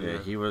yeah.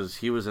 He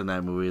was in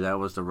that movie. That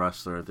was the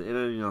wrestler.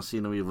 See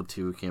No Evil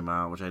 2 came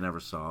out, which I never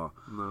saw.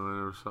 No, I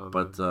never saw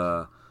that.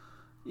 But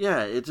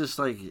yeah, it just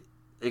like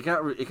it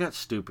got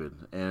stupid,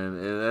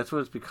 and that's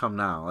what it's become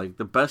now. Like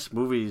the best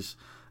movies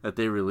that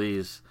they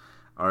release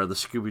are the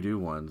Scooby Doo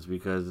ones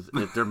because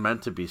they're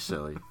meant to be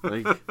silly.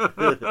 Like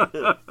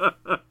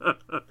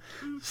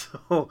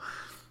so.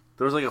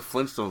 There was like a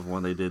Flintstones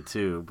one they did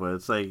too, but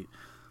it's like.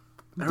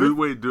 Do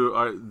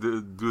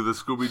the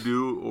Scooby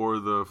Doo or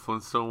the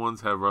Flintstone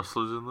ones have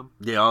wrestlers in them?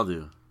 They all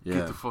do. Yeah.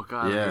 Get the fuck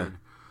out of here.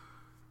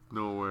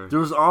 No way. There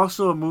was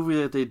also a movie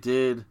that they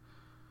did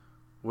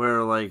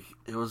where like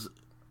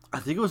I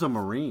think it was a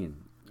Marine.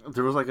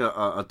 There was like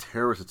a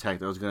terrorist attack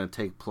that was going to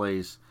take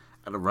place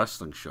at a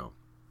wrestling show.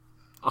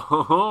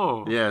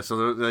 Oh. Yeah,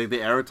 so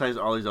they advertised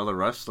all these other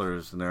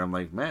wrestlers in there. I'm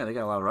like, man, they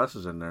got a lot of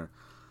wrestlers in there.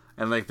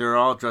 And, like, they're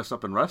all dressed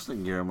up in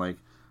wrestling gear. I'm like,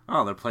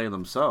 oh, they're playing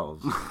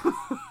themselves.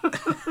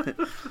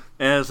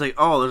 And it's like,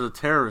 oh, there's a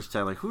terrorist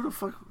attack. Like,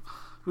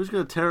 who's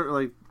going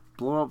to,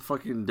 blow up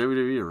fucking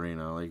WWE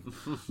arena? Like,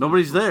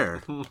 nobody's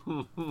there.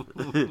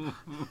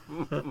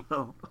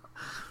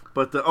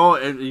 But,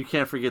 and you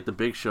can't forget the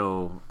Big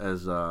Show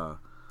as,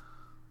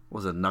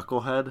 was it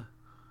Knucklehead?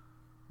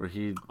 Where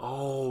he...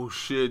 Oh,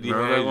 shit.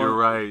 Yeah, you're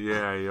right.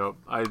 Yeah, yep.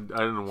 I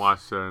didn't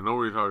watch that. I know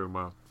what you're talking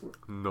about.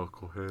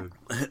 Knucklehead.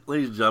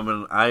 Ladies and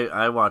gentlemen,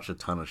 I watch a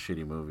ton of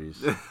shitty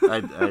movies.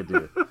 I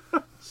do.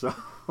 So,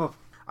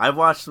 I've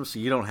watched them so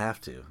you don't have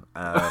to.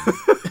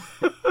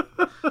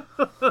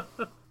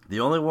 The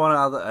only one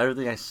out of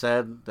everything I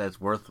said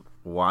that's worth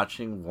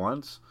watching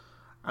once,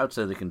 I would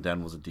say The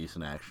Condemned was a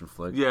decent action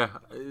flick. Yeah,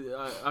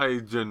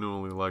 I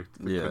genuinely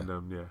liked The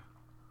Condemned, yeah.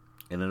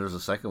 And then there's a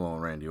second one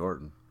with Randy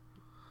Orton.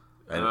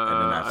 I did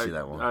not see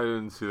that one. I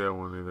didn't see that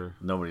one either.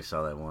 Nobody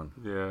saw that one.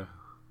 Yeah.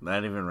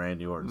 Not even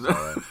Randy Orton saw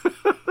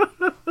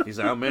that. He's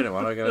like, I'm in it.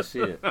 Why do I gotta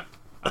see it?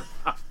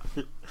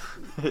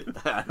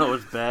 I know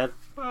it's bad.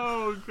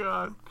 Oh,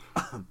 God.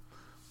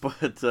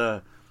 But, what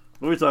are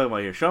we talking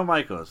about here? Shawn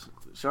Michaels.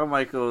 Shawn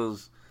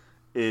Michaels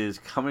is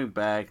coming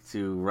back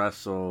to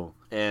wrestle.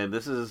 And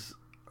this is,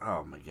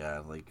 oh my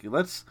God. Like,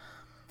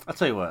 I'll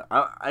tell you what.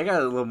 I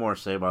got a little more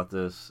to say about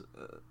this.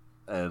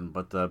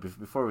 But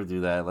before we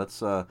do that,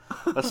 let's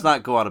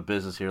not go out of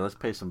business here. Let's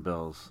pay some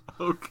bills.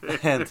 Okay.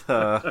 And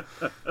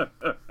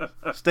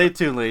stay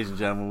tuned, ladies and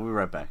gentlemen. We'll be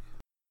right back.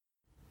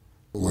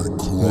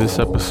 This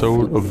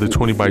episode of the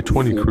 20 by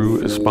 20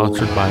 crew is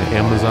sponsored by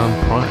Amazon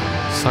Prime.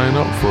 Sign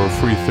up for a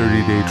free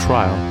 30-day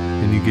trial,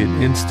 and you get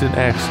instant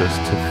access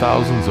to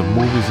thousands of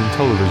movies and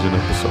television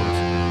episodes.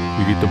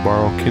 You get to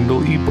borrow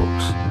Kindle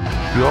ebooks.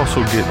 You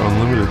also get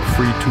unlimited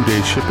free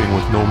 2-day shipping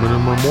with no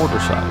minimum order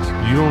size.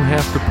 You don't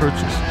have to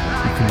purchase.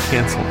 You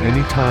can cancel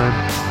anytime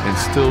and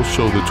still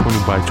show the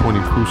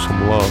 20x20 crew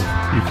some love.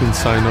 You can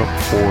sign up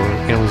for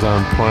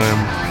Amazon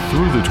Prime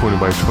through the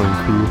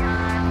 20x20 crew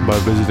by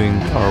visiting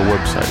our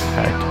website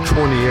at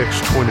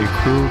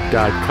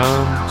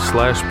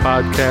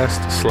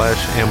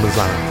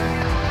 20x20crew.com/podcast/Amazon.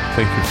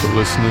 Thank you for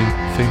listening.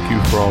 Thank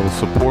you for all the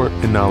support.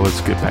 And now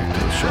let's get back to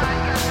the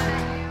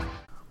show.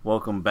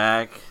 Welcome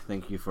back.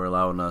 Thank you for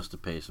allowing us to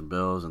pay some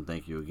bills, and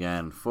thank you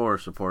again for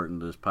supporting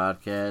this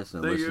podcast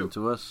and listening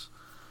to us.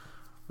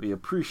 We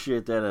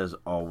appreciate that as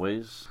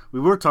always. We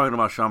were talking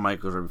about Shawn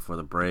Michaels right before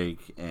the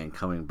break and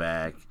coming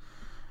back,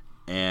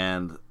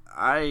 and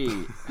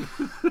I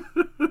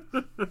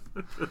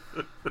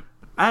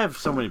have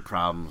so many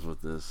problems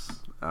with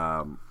this.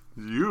 Yeah.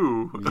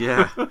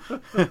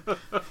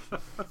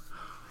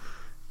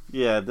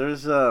 Yeah,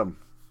 there's a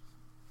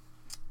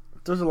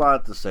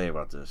lot to say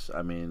about this.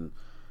 I mean,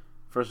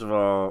 first of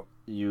all,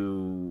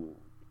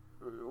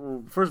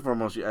 first and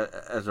foremost,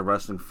 as a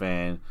wrestling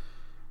fan,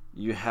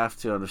 you have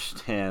to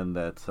understand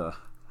that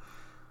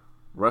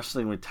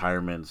wrestling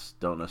retirements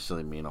don't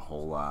necessarily mean a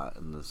whole lot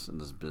in this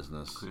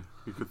business.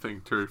 You could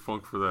thank Terry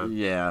Funk for that.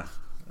 Yeah.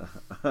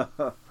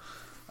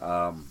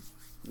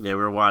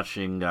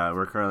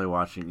 We're currently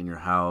watching In Your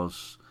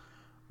House,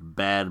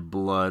 Bad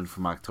Blood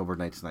from October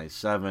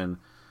 1997,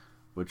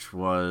 which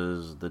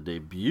was the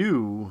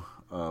debut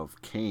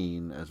of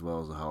Kane as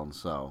well as the Hell in a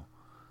Cell.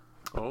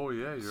 Oh,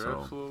 yeah, you're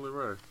absolutely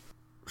right.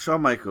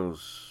 Shawn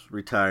Michaels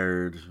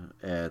retired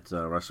at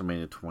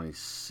WrestleMania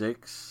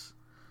 26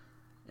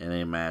 in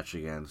a match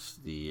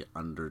against The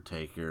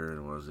Undertaker.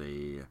 It was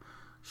a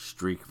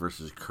streak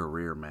versus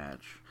career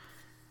match.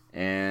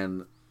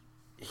 And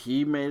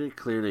he made it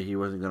clear that he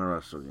wasn't going to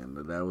wrestle again.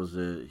 That was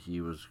it.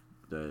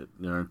 The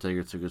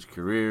Undertaker took his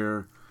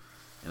career,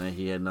 and that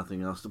he had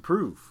nothing else to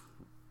prove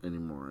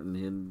anymore.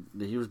 And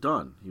he was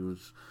done. He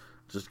was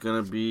just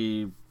going to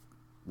be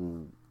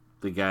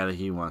the guy that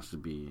he wants to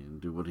be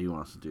and do what he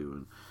wants to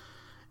do.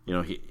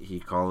 And he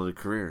called it a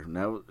career. And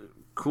that was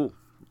cool.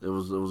 It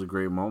was a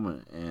great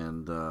moment.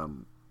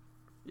 And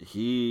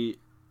he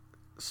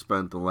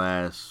spent the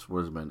last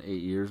 8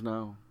 years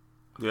now?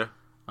 Yeah.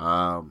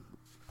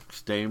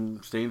 Staying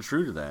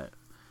true to that.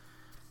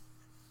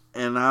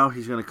 And now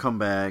he's going to come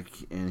back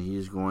and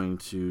he's going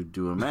to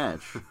do a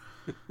match.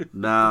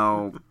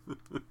 Now,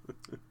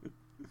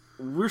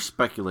 we're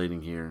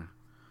speculating here,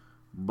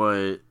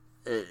 but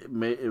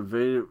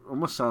it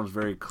almost sounds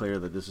very clear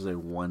that this is a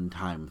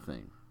one-time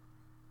thing.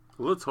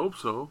 Well, let's hope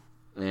so.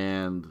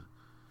 And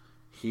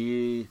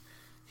he's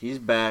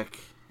back,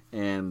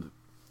 and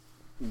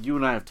you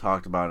and I have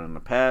talked about it in the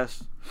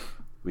past.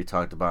 We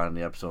talked about it in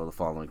the episode of The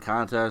Following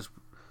Contest,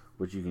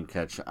 which you can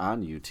catch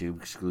on YouTube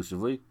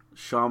exclusively.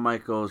 Shawn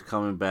Michaels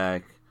coming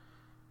back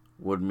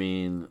would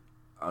mean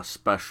a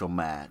special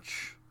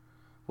match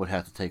would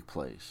have to take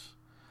place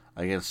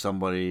against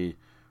somebody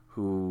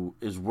who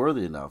is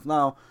worthy enough.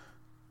 Now,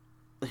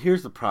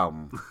 here's the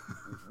problem.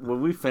 When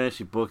we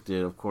finally booked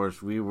it, of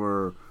course, we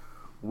were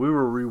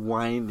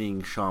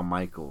rewinding Shawn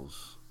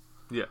Michaels.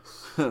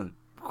 Yes.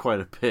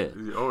 Quite a bit.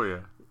 Oh,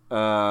 yeah.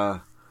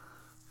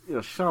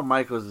 Shawn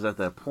Michaels is at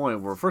that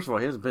point where, first of all,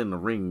 he hasn't been in the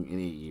ring in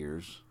 8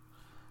 years.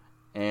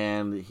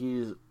 And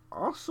he's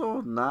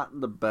also not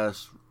in the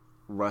best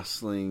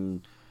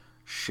wrestling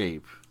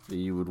shape that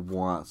you would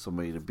want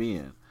somebody to be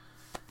in.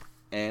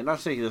 And not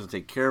saying he doesn't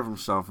take care of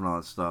himself and all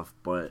that stuff,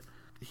 but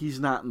he's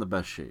not in the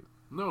best shape.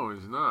 No,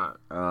 he's not.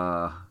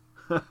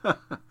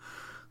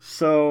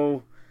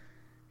 So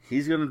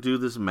he's going to do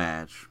this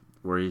match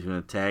where he's going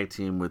to tag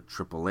team with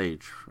Triple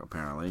H,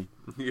 apparently.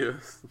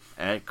 Yes.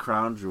 At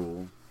Crown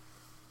Jewel,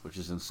 which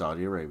is in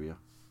Saudi Arabia.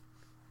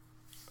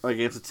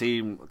 Against a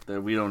team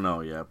that we don't know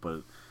yet,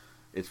 but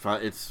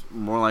it's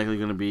more likely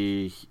going to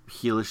be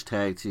heelish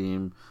tag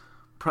team.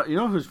 You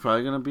know who's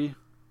probably going to be?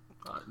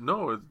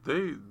 No,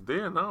 they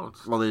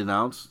announced. Well, they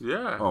announced?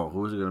 Yeah. Oh,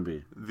 who's it going to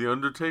be? The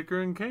Undertaker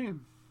and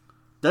Kane.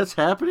 That's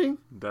happening?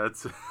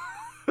 That's...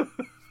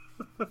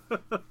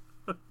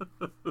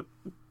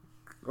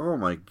 Oh,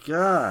 my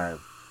God.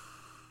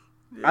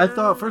 Yeah. I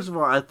thought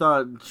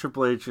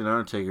Triple H and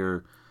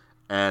Undertaker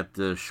at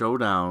the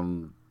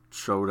Showdown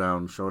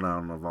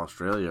of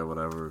Australia or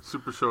whatever.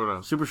 Super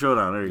Showdown.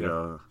 There you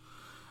go.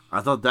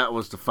 I thought that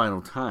was the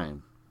final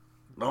time.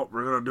 Nope,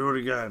 we're going to do it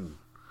again.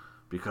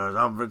 Because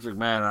I'm Vince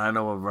McMahon and I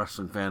know what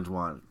wrestling fans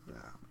want. Oh,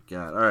 my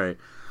God. All right.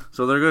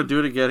 So they're going to do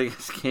it again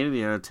against Kane and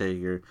The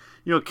Undertaker.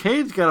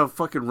 Kane's got to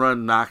fucking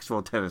run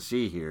Knoxville,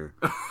 Tennessee here.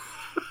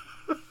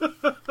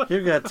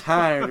 He's got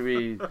time to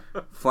be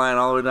flying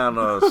all the way down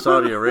to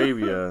Saudi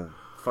Arabia,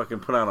 fucking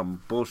put on a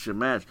bullshit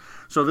match.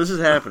 So this is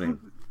happening.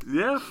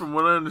 Yeah, from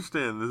what I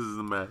understand, this is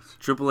the match.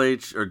 Triple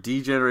H or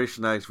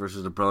D-Generation X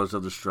versus the Brothers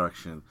of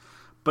Destruction.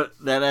 But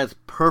that adds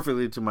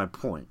perfectly to my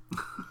point.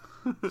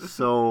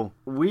 So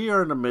we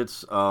are in the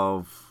midst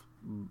of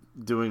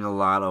doing a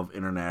lot of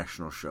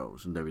international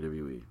shows in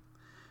WWE.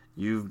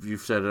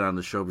 You've said it on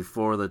the show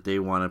before that they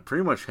want to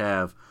pretty much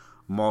have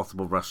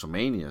multiple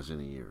WrestleManias in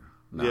a year.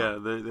 No. Yeah,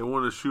 they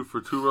want to shoot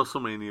for 2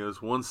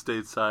 WrestleManias, one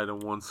stateside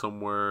and one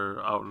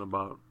somewhere out and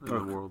about in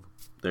the world.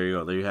 There you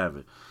go. There you have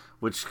it.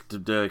 Which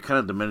kind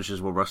of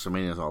diminishes what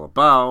WrestleMania is all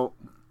about,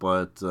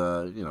 but,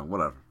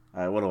 whatever.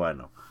 What do I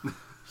know?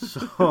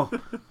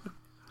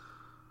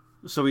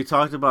 So we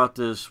talked about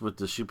this with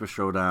the Super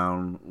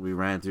Showdown. We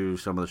ran through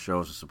some of the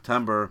shows in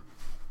September.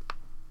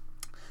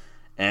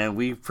 And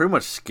we pretty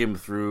much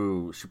skimmed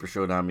through Super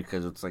Showdown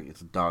because it's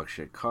a dog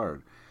shit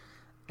card.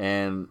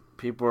 And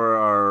people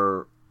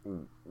were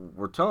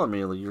telling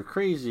me, like, you're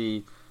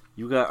crazy.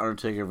 You got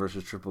Undertaker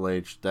versus Triple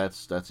H.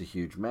 That's a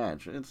huge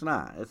match. It's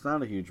not. It's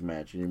not a huge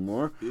match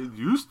anymore. It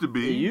used to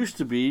be. It used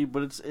to be,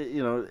 but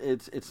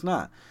it's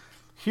not.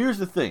 Here's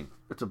the thing.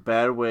 It's a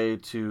bad way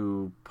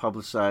to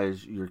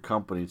publicize your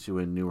company to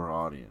a newer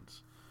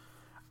audience.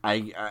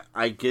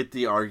 I get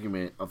the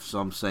argument of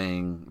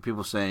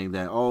people saying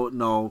that, oh,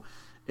 no,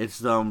 it's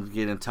them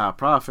getting top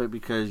profit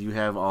because you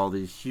have all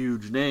these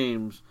huge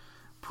names,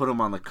 put them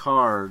on the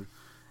card,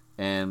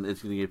 and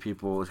it's going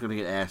to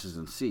get asses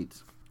in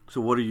seats. So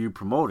what are you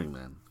promoting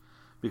then?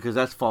 Because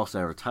that's false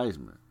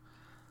advertisement.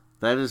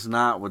 That is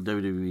not what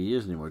WWE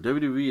is anymore.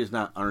 WWE is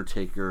not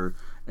Undertaker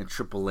and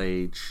Triple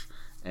H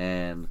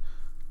and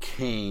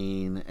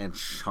Kane and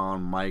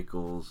Shawn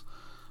Michaels.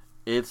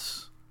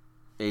 It's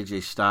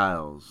AJ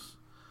Styles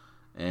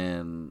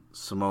and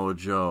Samoa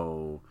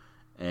Joe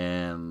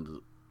and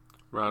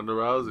Ronda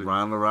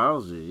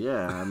Rousey.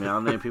 Yeah. I mean,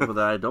 I'll name people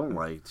that I don't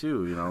like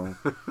too,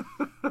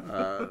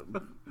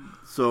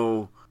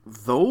 So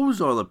those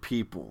are the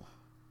people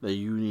that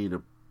you need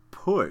to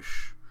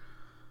push.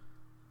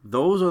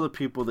 Those are the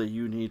people that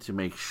you need to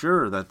make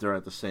sure that they're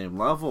at the same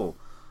level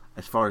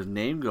as far as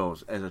name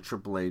goes as a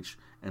Triple H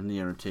and The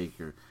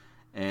Undertaker.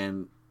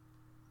 And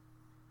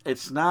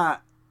it's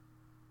not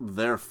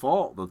their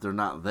fault that they're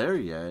not there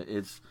yet.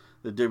 It's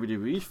the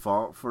WWE's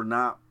fault for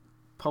not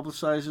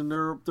publicizing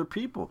their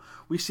people.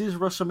 We see this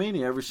at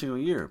WrestleMania every single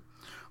year.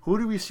 Who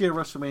do we see at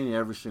WrestleMania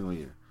every single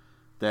year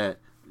that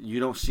you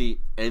don't see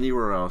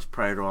anywhere else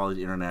prior to all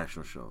these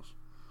international shows?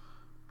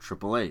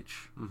 Triple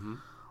H. Mm-hmm.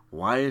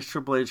 Why is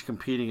Triple H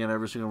competing at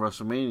every single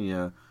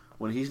WrestleMania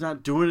when he's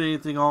not doing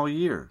anything all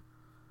year?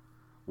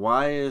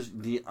 Why is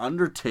The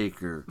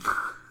Undertaker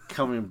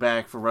coming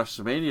back for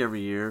WrestleMania every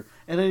year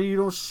and then you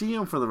don't see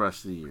him for the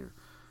rest of the year?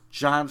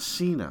 John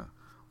Cena.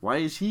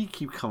 Why does he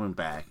keep coming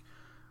back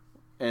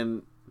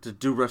and to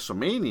do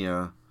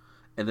WrestleMania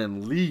and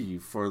then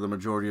leave for the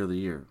majority of the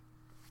year?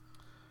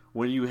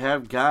 When you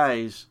have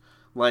guys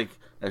like,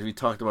 as we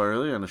talked about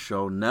earlier on the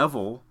show,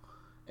 Neville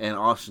and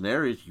Austin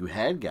Aries, you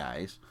had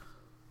guys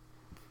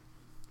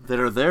that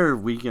are there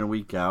week in and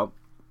week out,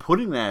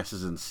 putting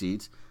asses in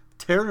seats,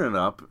 tearing it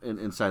up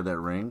inside that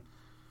ring,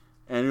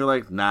 and you're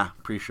like, nah,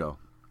 pre-show.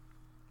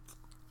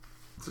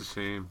 It's a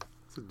shame.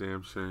 It's a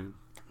damn shame.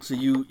 So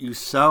you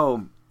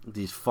sell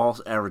these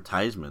false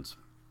advertisements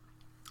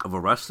of a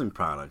wrestling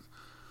product,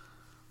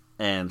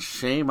 and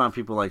shame on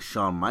people like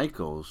Shawn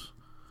Michaels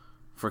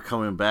for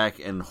coming back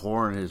and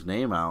whoring his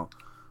name out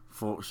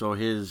so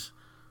his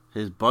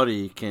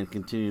buddy can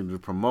continue to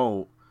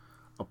promote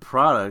a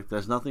product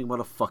that's nothing but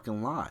a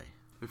fucking lie.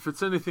 If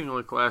it's anything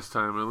like last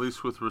time, at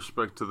least with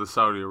respect to the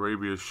Saudi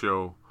Arabia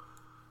show,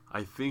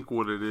 I think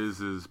what it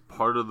is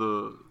part of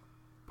the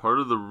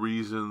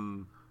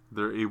reason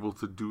they're able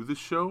to do the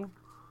show,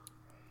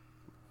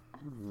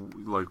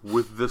 like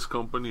with this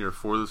company or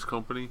for this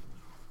company,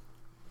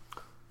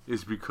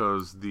 is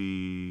because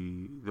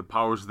the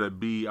powers that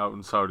be out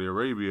in Saudi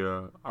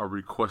Arabia are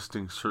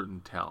requesting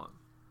certain talent.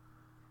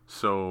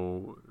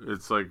 So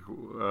it's like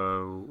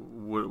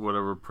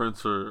whatever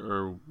prince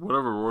or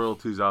whatever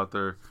royalties out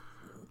there,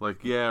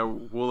 like, yeah,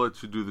 we'll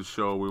let you do the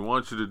show. We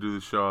want you to do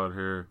the show out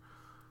here.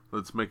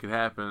 Let's make it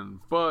happen.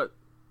 But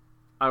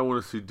I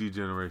want to see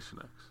D-Generation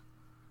X.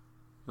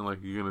 And, like,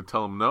 you're going to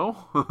tell them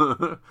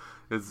no?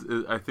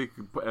 I think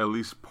at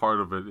least part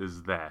of it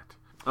is that.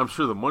 I'm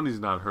sure the money's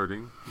not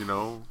hurting,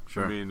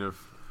 Sure. I mean,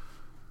 if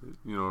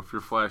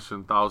you're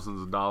flashing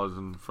thousands of dollars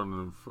in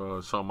front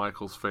of Shawn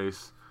Michaels'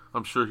 face,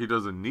 I'm sure he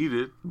doesn't need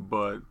it,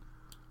 but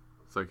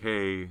it's like,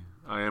 hey,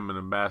 I am an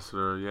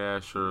ambassador. Yeah,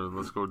 sure,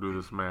 let's go do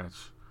this match.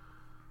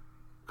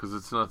 Because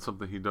it's not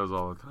something he does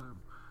all the time.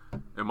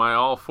 Am I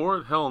all for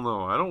it? Hell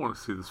no. I don't want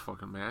to see this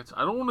fucking match.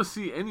 I don't want to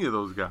see any of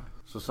those guys.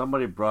 So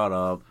somebody brought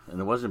up, and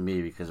it wasn't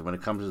me, because when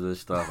it comes to this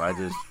stuff, I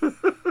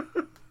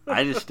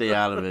just stay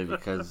out of it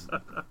because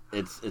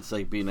it's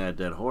like being a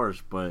dead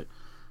horse. But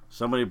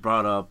somebody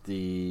brought up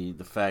the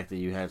fact that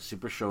you had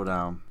Super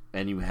Showdown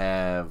and you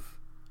have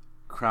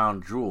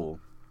Crown Jewel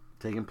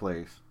taking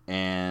place,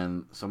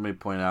 and somebody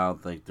pointed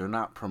out like they're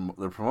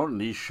promoting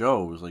these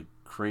shows like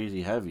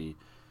crazy heavy,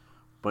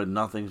 but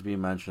nothing's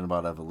being mentioned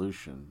about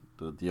Evolution,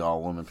 the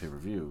all-woman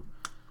pay-per-view.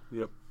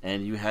 Yep.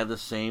 And you had the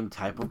same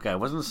type of guy. It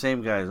wasn't the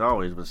same guy as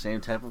always, but the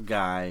same type of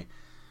guy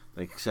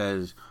that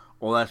says,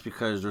 well, that's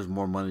because there's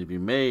more money to be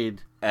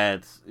made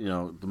at,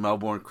 the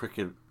Melbourne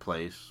cricket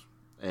place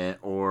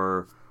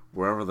or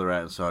wherever they're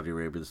at in Saudi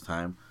Arabia this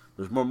time.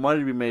 There's more money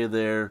to be made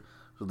there,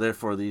 so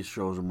therefore these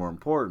shows are more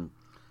important.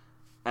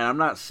 And I'm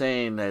not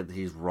saying that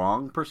he's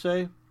wrong per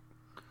se.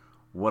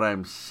 What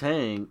I'm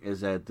saying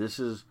is that this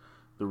is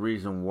the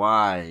reason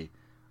why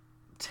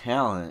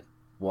talent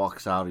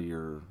walks out of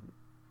your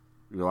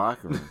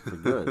locker room for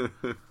good.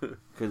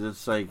 Because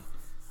it's like,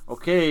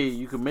 okay,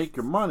 you can make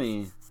your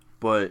money,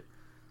 but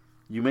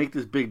you make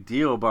this big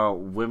deal about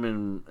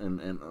women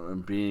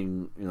and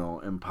being,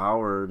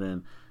 empowered,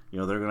 and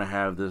they're gonna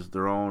have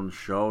their own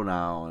show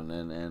now,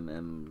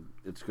 and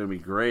it's gonna be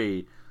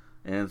great,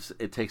 and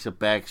it takes a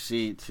back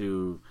seat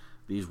to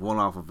these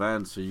one-off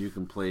events, so you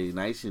can play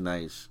nicey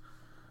nice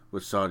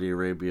with Saudi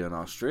Arabia and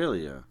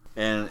Australia.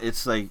 And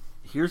it's like,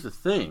 here's the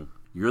thing: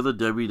 you're the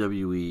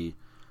WWE,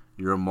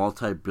 you're a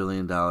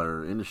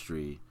multi-billion-dollar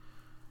industry.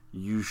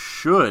 You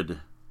should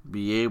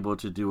be able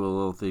to do a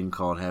little thing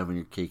called having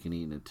your cake and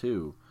eating it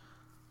too,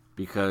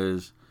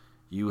 because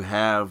you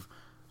have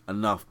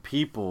enough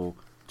people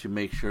to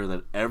make sure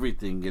that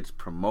everything gets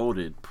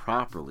promoted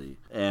properly.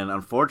 And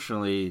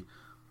unfortunately,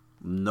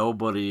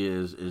 nobody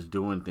is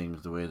doing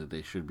things the way that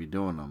they should be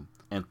doing them.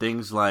 And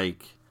things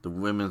like the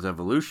Women's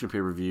Evolution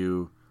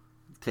pay-per-view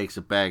takes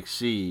a back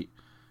seat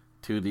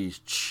to these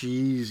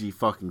cheesy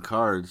fucking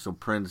cards so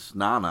Prince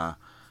Nana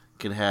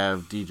can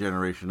have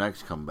D-Generation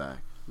X come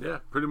back. Yeah,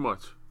 pretty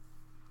much.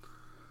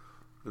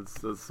 That's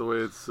the way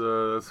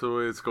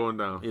it's going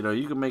down.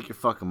 You can make your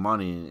fucking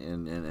money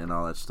and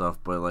all that stuff,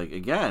 but like,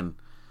 again,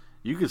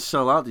 you could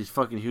sell out these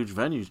fucking huge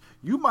venues.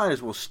 You might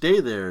as well stay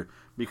there,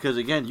 because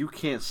again, you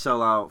can't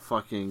sell out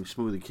fucking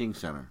Smoothie King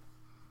Center.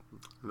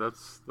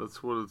 That's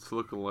what it's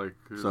looking like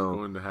is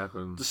going to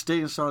happen. Just stay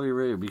in Saudi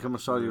Arabia, become a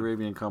Saudi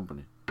Arabian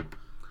company.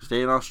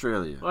 Stay in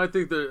Australia. Well, I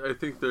think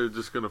they're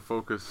just going to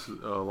focus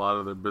a lot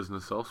of their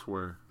business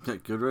elsewhere.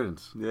 Good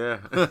riddance. Yeah.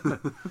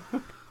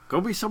 Go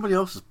be somebody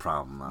else's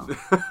problem now.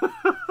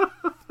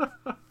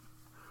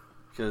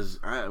 Because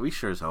we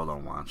sure as hell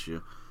don't want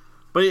you.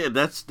 But yeah,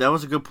 that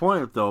was a good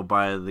point, though,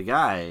 by the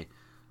guy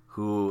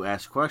who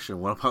asked the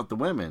question, what about the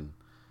women?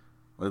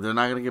 Like, they're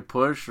not going to get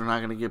pushed? They're not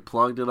going to get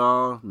plugged at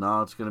all?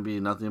 No, it's going to be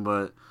nothing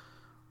but,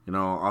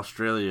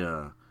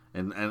 Australia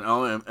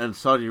and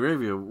Saudi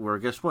Arabia, where,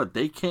 guess what?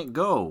 They can't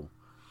go.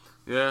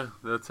 Yeah,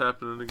 that's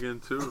happening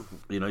again, too.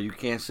 You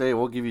can't say,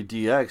 we'll give you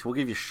DX, we'll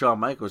give you Shawn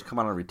Michaels, come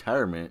out of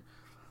retirement,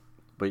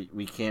 but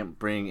we can't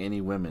bring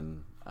any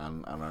women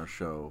on our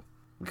show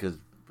because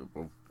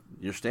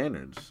your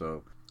standards.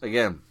 So,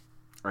 again,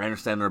 I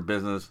understand their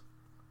business.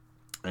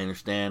 I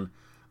understand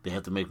they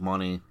have to make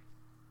money.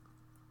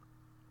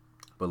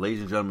 But,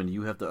 ladies and gentlemen,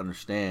 you have to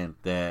understand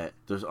that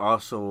there's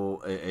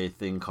also a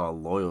thing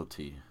called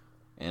loyalty.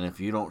 And if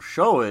you don't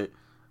show it,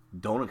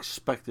 don't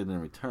expect it in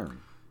return.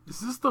 Is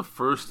this the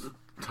first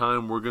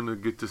time we're going to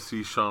get to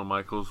see Shawn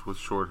Michaels with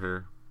short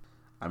hair?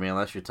 I mean,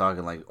 unless you're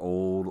talking like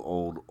old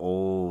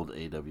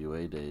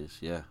AWA days,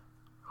 yeah.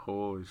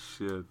 Holy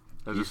shit.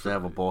 He used to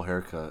have a bowl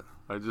haircut.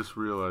 I just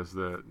realized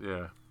that,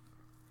 yeah.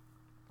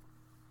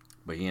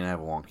 But he didn't have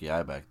a wonky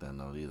eye back then,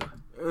 though, either.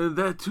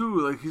 That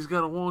too, like, he's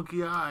got a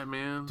wonky eye,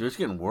 man. Dude, it's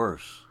getting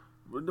worse.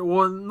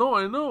 Well, no,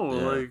 I know.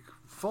 Yeah. Like,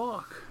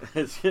 fuck.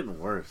 It's getting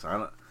worse.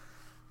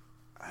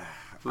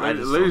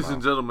 Ladies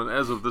and gentlemen,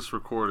 as of this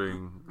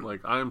recording, like,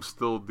 I'm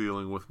still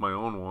dealing with my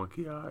own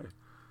wonky eye.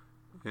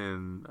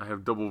 And I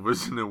have double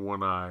vision in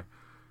one eye.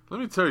 Let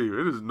me tell you,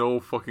 it is no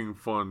fucking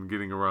fun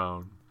getting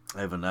around.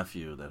 I have a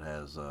nephew that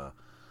has a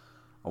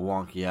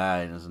wonky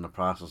eye and is in the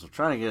process of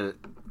trying to get it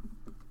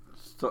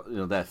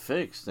that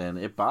fixed, and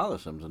it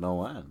bothers him to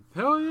no end.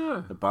 Hell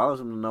yeah. It bothers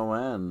him to no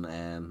end,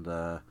 and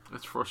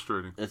it's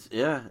frustrating. It's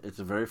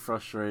a very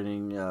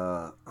frustrating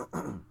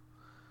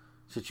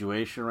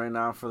situation right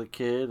now for the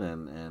kid,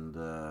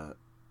 and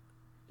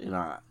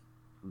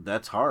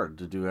that's hard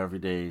to do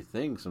everyday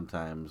things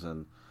sometimes,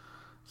 and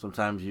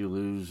sometimes you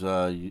lose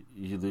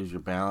you lose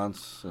your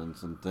balance, and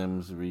some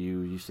things where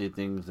you say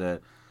things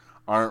that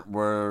aren't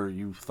where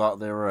you thought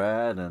they were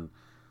at, and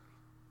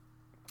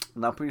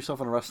now put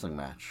yourself in a wrestling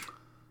match.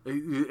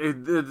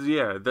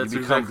 Yeah, that's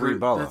exactly.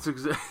 That's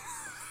exactly.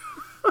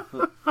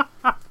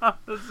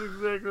 That's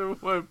exactly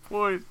my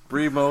point.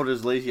 Brie mode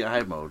is lazy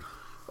eye mode.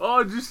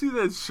 Oh, did you see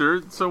that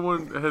shirt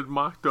someone had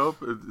mocked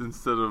up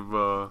instead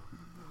of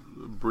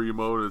Brie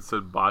mode? It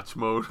said botch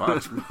mode.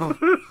 Botch mode.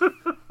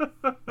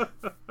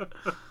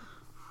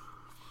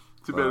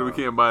 Too bad we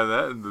can't buy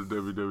that in the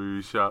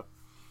WWE shop.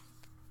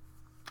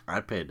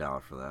 I'd pay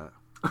 $1 for that.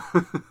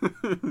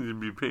 You'd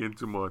be paying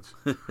too much.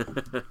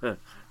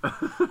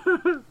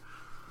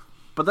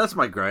 But that's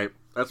my gripe.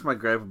 That's my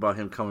gripe about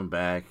him coming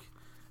back.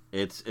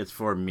 It's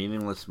for a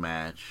meaningless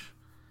match.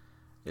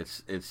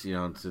 It's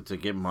to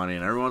get money,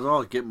 and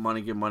everyone's get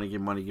money.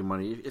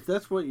 If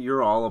that's what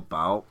you're all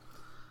about,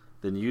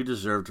 then you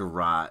deserve to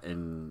rot.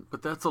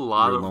 But that's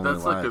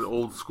that's like an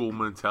old school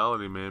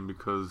mentality, man.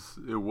 Because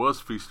it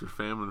was feast or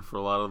famine for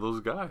a lot of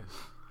those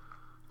guys.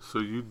 So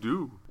you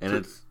do, and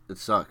it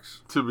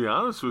sucks. To be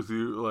honest with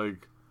you,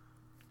 like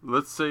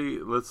let's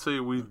say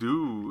we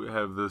do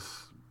have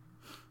this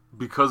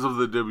because of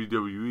the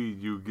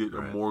WWE. You get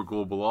a more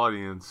global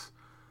audience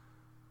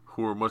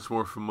who are much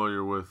more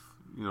familiar with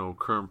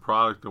current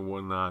product and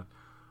whatnot.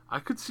 I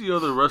could see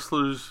other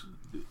wrestlers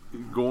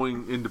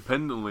going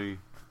independently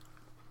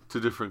to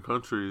different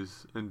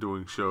countries and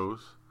doing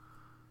shows,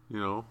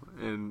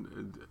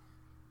 and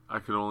I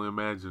can only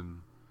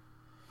imagine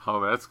how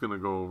that's going to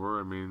go over.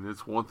 I mean,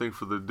 it's one thing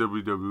for the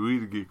WWE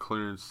to get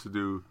clearance to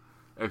do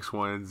X,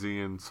 Y, and Z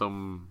in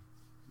some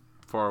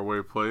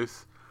faraway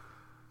place.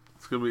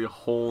 It's going to be a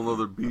whole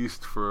other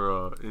beast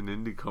for an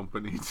indie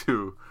company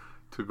to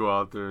go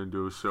out there and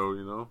do a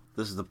show,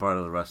 This is the part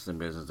of the wrestling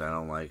business I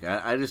don't like.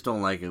 I just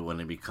don't like it when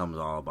it becomes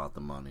all about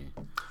the money.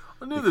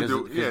 Well, neither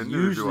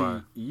do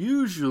I.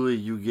 Usually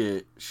you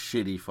get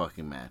shitty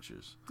fucking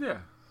matches. Yeah,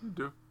 you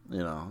do.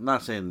 I'm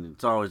not saying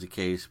it's always the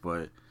case,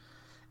 but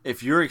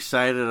if you're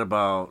excited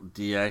about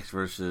DX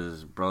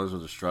versus Brothers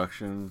of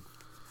Destruction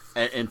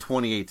in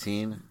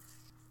 2018,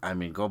 I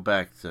mean, go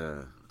back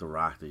to the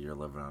rock that you're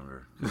living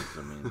under. 'Cause,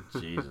 I mean,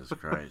 Jesus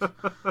Christ.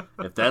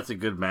 If that's a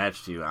good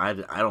match to you, I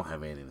don't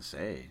have anything to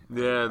say.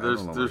 Yeah,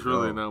 there's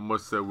really not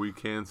much that we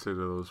can say to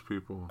those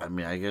people. I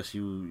mean, I guess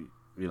you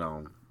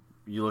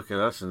look at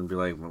us and be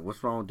like,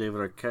 what's wrong with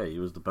David Arquette? He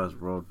was the best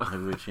world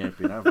heavyweight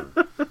champion ever.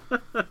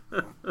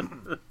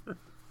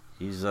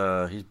 He's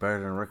better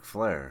than Ric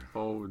Flair.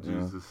 Oh,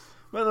 Jesus.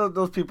 Well,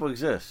 those people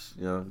exist,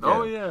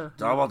 Oh, yeah.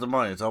 It's all about the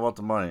money. It's all about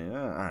the money.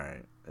 Yeah, all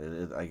right.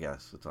 I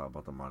guess it's all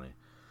about the money.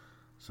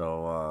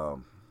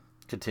 So,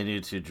 continue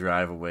to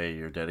drive away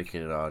your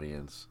dedicated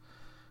audience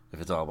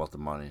if it's all about the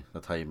money.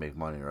 That's how you make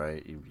money,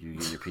 right? You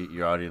get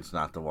your audience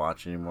not to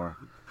watch anymore.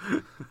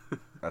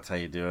 That's how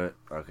you do it?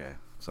 Okay.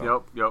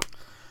 So, Yep.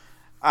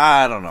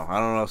 I don't know. I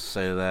don't know what to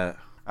say to that.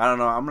 I don't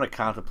know. I'm going to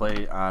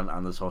contemplate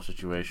on this whole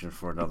situation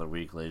for another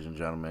week, ladies and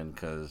gentlemen,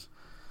 because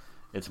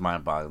it's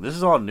mind-boggling. This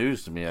is all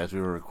news to me as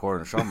we were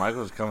recording. Shawn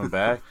Michaels is coming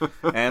back.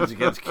 Hands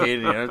against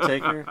Kane and The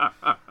Undertaker.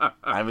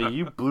 I mean,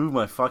 you blew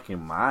my fucking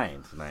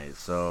mind tonight.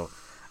 So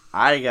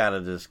I got to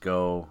just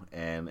go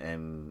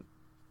and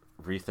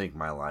rethink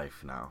my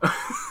life now.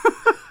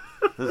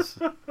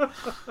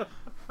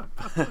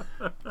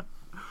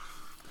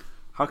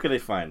 How can they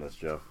find us,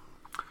 Joe?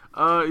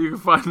 You can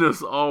find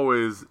us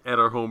always at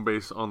our home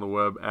base on the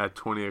web at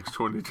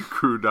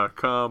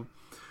 20x22crew.com.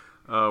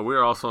 We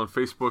are also on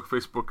Facebook,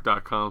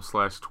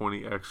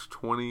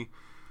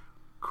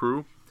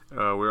 facebook.com/20x20crew.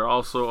 We are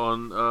also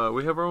on,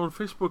 we have our own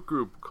Facebook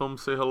group. Come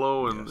say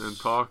hello and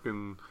talk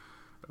and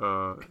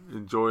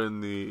enjoy in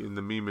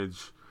the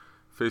memeage.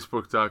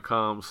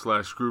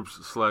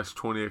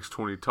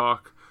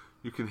 Facebook.com/groups/20x20talk.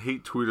 You can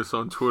hate tweet us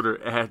on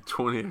Twitter at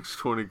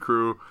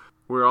 20x20crew.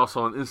 We're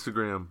also on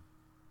Instagram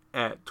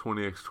at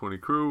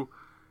 20x20crew.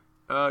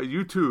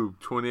 YouTube,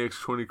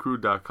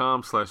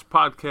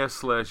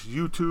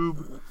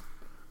 20x20crew.com/podcast/YouTube.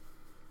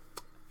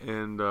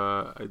 And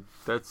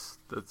that's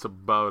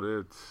about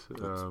it.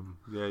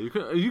 Yeah,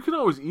 you can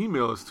always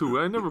email us too.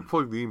 I never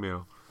plugged the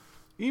email.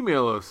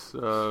 Email us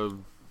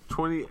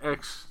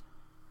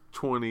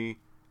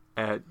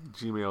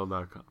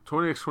 20x20@gmail.com.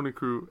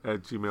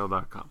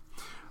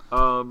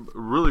 20x20crew@gmail.com.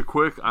 Really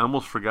quick, I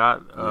almost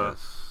forgot.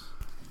 Yes.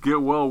 Get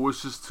well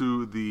wishes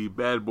to the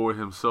bad boy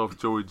himself,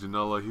 Joey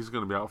Janela. He's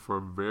going to be out for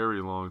a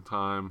very long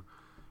time.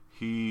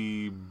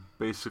 He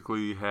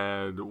basically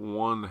had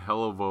one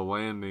hell of a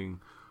landing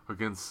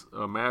against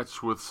a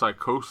match with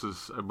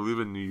Psychosis, I believe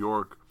in New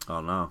York.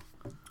 Oh, no.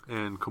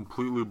 And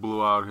completely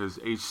blew out his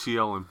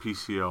HCL and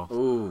PCL.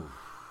 Ooh.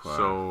 Wow.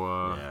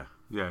 So,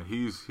 yeah,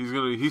 he said he's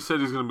going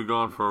to be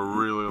gone for a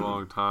really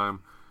long time.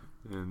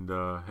 And,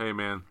 hey,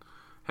 man,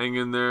 hang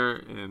in there,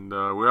 and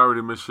we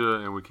already miss you,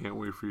 and we can't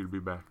wait for you to be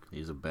back.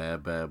 He's a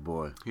bad, bad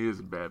boy. He is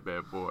a bad,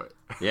 bad boy.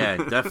 Yeah,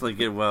 definitely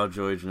get well,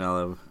 Joey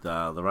Janela.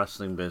 The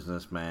wrestling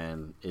business,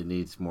 man, it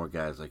needs more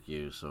guys like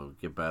you, so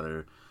get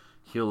better,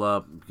 heal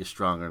up, get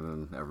stronger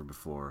than ever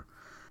before.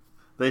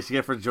 Thanks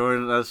again for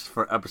joining us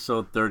for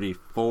episode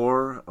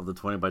 34 of the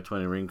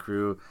 20x20 Ring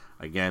Crew.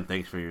 Again,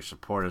 thanks for your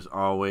support as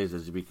always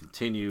as we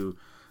continue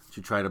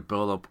to try to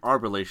build up our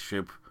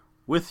relationship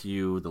with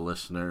you, the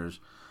listeners.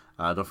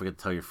 Don't forget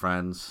to tell your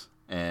friends.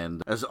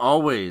 And as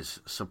always,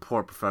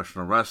 support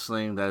professional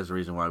wrestling. That is the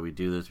reason why we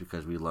do this,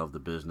 because we love the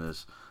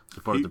business.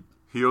 Support the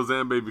heels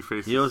and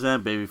babyfaces. Heels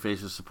and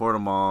babyfaces. Support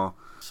them all.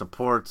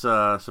 Support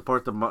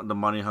the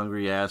money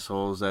hungry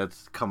assholes that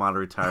come out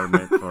of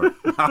retirement. For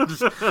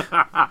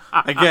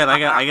again,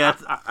 I got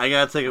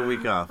to take a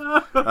week off.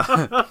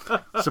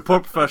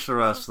 Support professional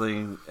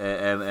wrestling,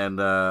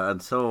 and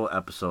until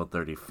episode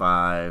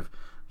 35,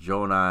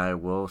 Joe and I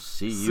will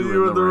see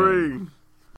you in the ring.